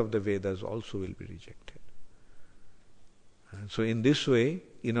activities of the Vedas also will be rejected. So in this way,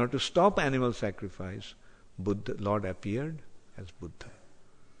 in order to stop animal sacrifice, Lord appeared as Buddha.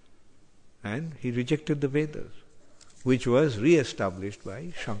 And he rejected the Vedas, which was re-established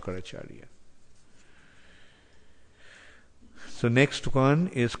by Shankaracharya. So next one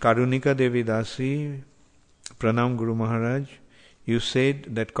is Karunika Devi Dasi. Pranam Guru Maharaj. You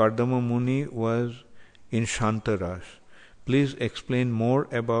said that Kardama Muni was in Shantaras. Please explain more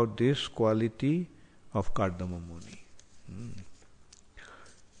about this quality of Kardama Muni.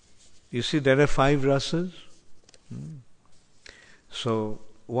 You see, there are 5 rasas. So,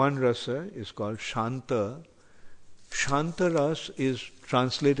 one rasa is called Shanta. Shanta ras is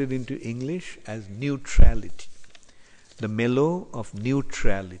translated into English as neutrality. The mellow of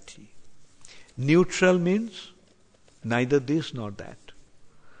neutrality. Neutral means neither this nor that.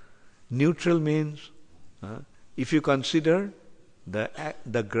 Neutral means, if you consider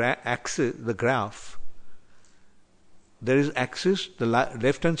the graph, there is axis, the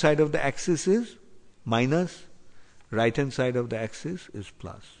left hand side of the axis is minus, right hand side of the axis is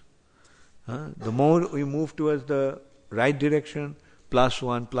plus. The more we move towards the right direction,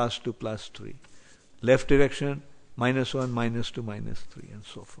 +1, +2, +3. Left direction, -1, -2, -3, and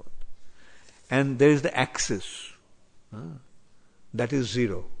so forth. And there is the axis, that is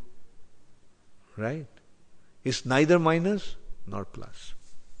 0. Right? It's neither minus nor plus.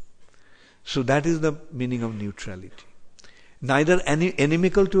 So that is the meaning of neutrality. Neither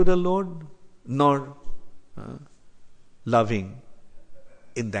inimical to the Lord nor loving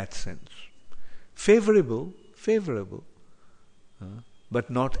in that sense. Favorable, but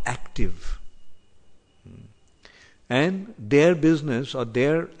not active. And their business or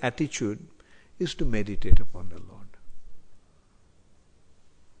their attitude is to meditate upon the Lord.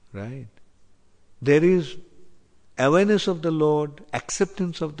 Right? There is awareness of the Lord,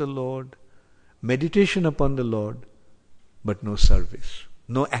 acceptance of the Lord, meditation upon the Lord, but no service,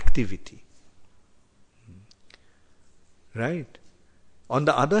 no activity. Right? On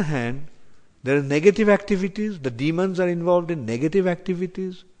the other hand, there are negative activities, the demons are involved in negative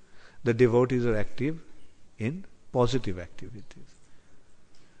activities, the devotees are active in positive activities.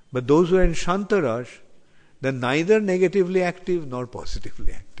 But those who are in Shantarash, they're neither negatively active nor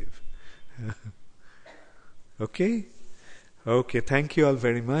positively active. Okay? Okay, thank you all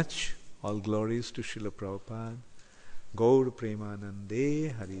very much. All glories to Srila Prabhupada. Gaur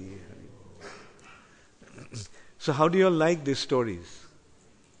Premanande Hari Hari. So how do you all like these stories?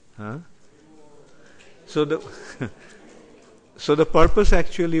 So the purpose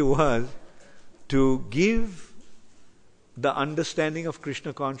actually was to give the understanding of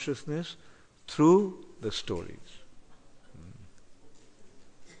Krishna consciousness through the stories.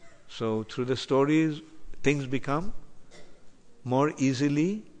 So through the stories, things become more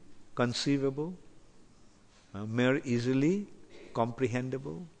easily conceivable, more easily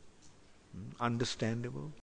comprehensible, understandable.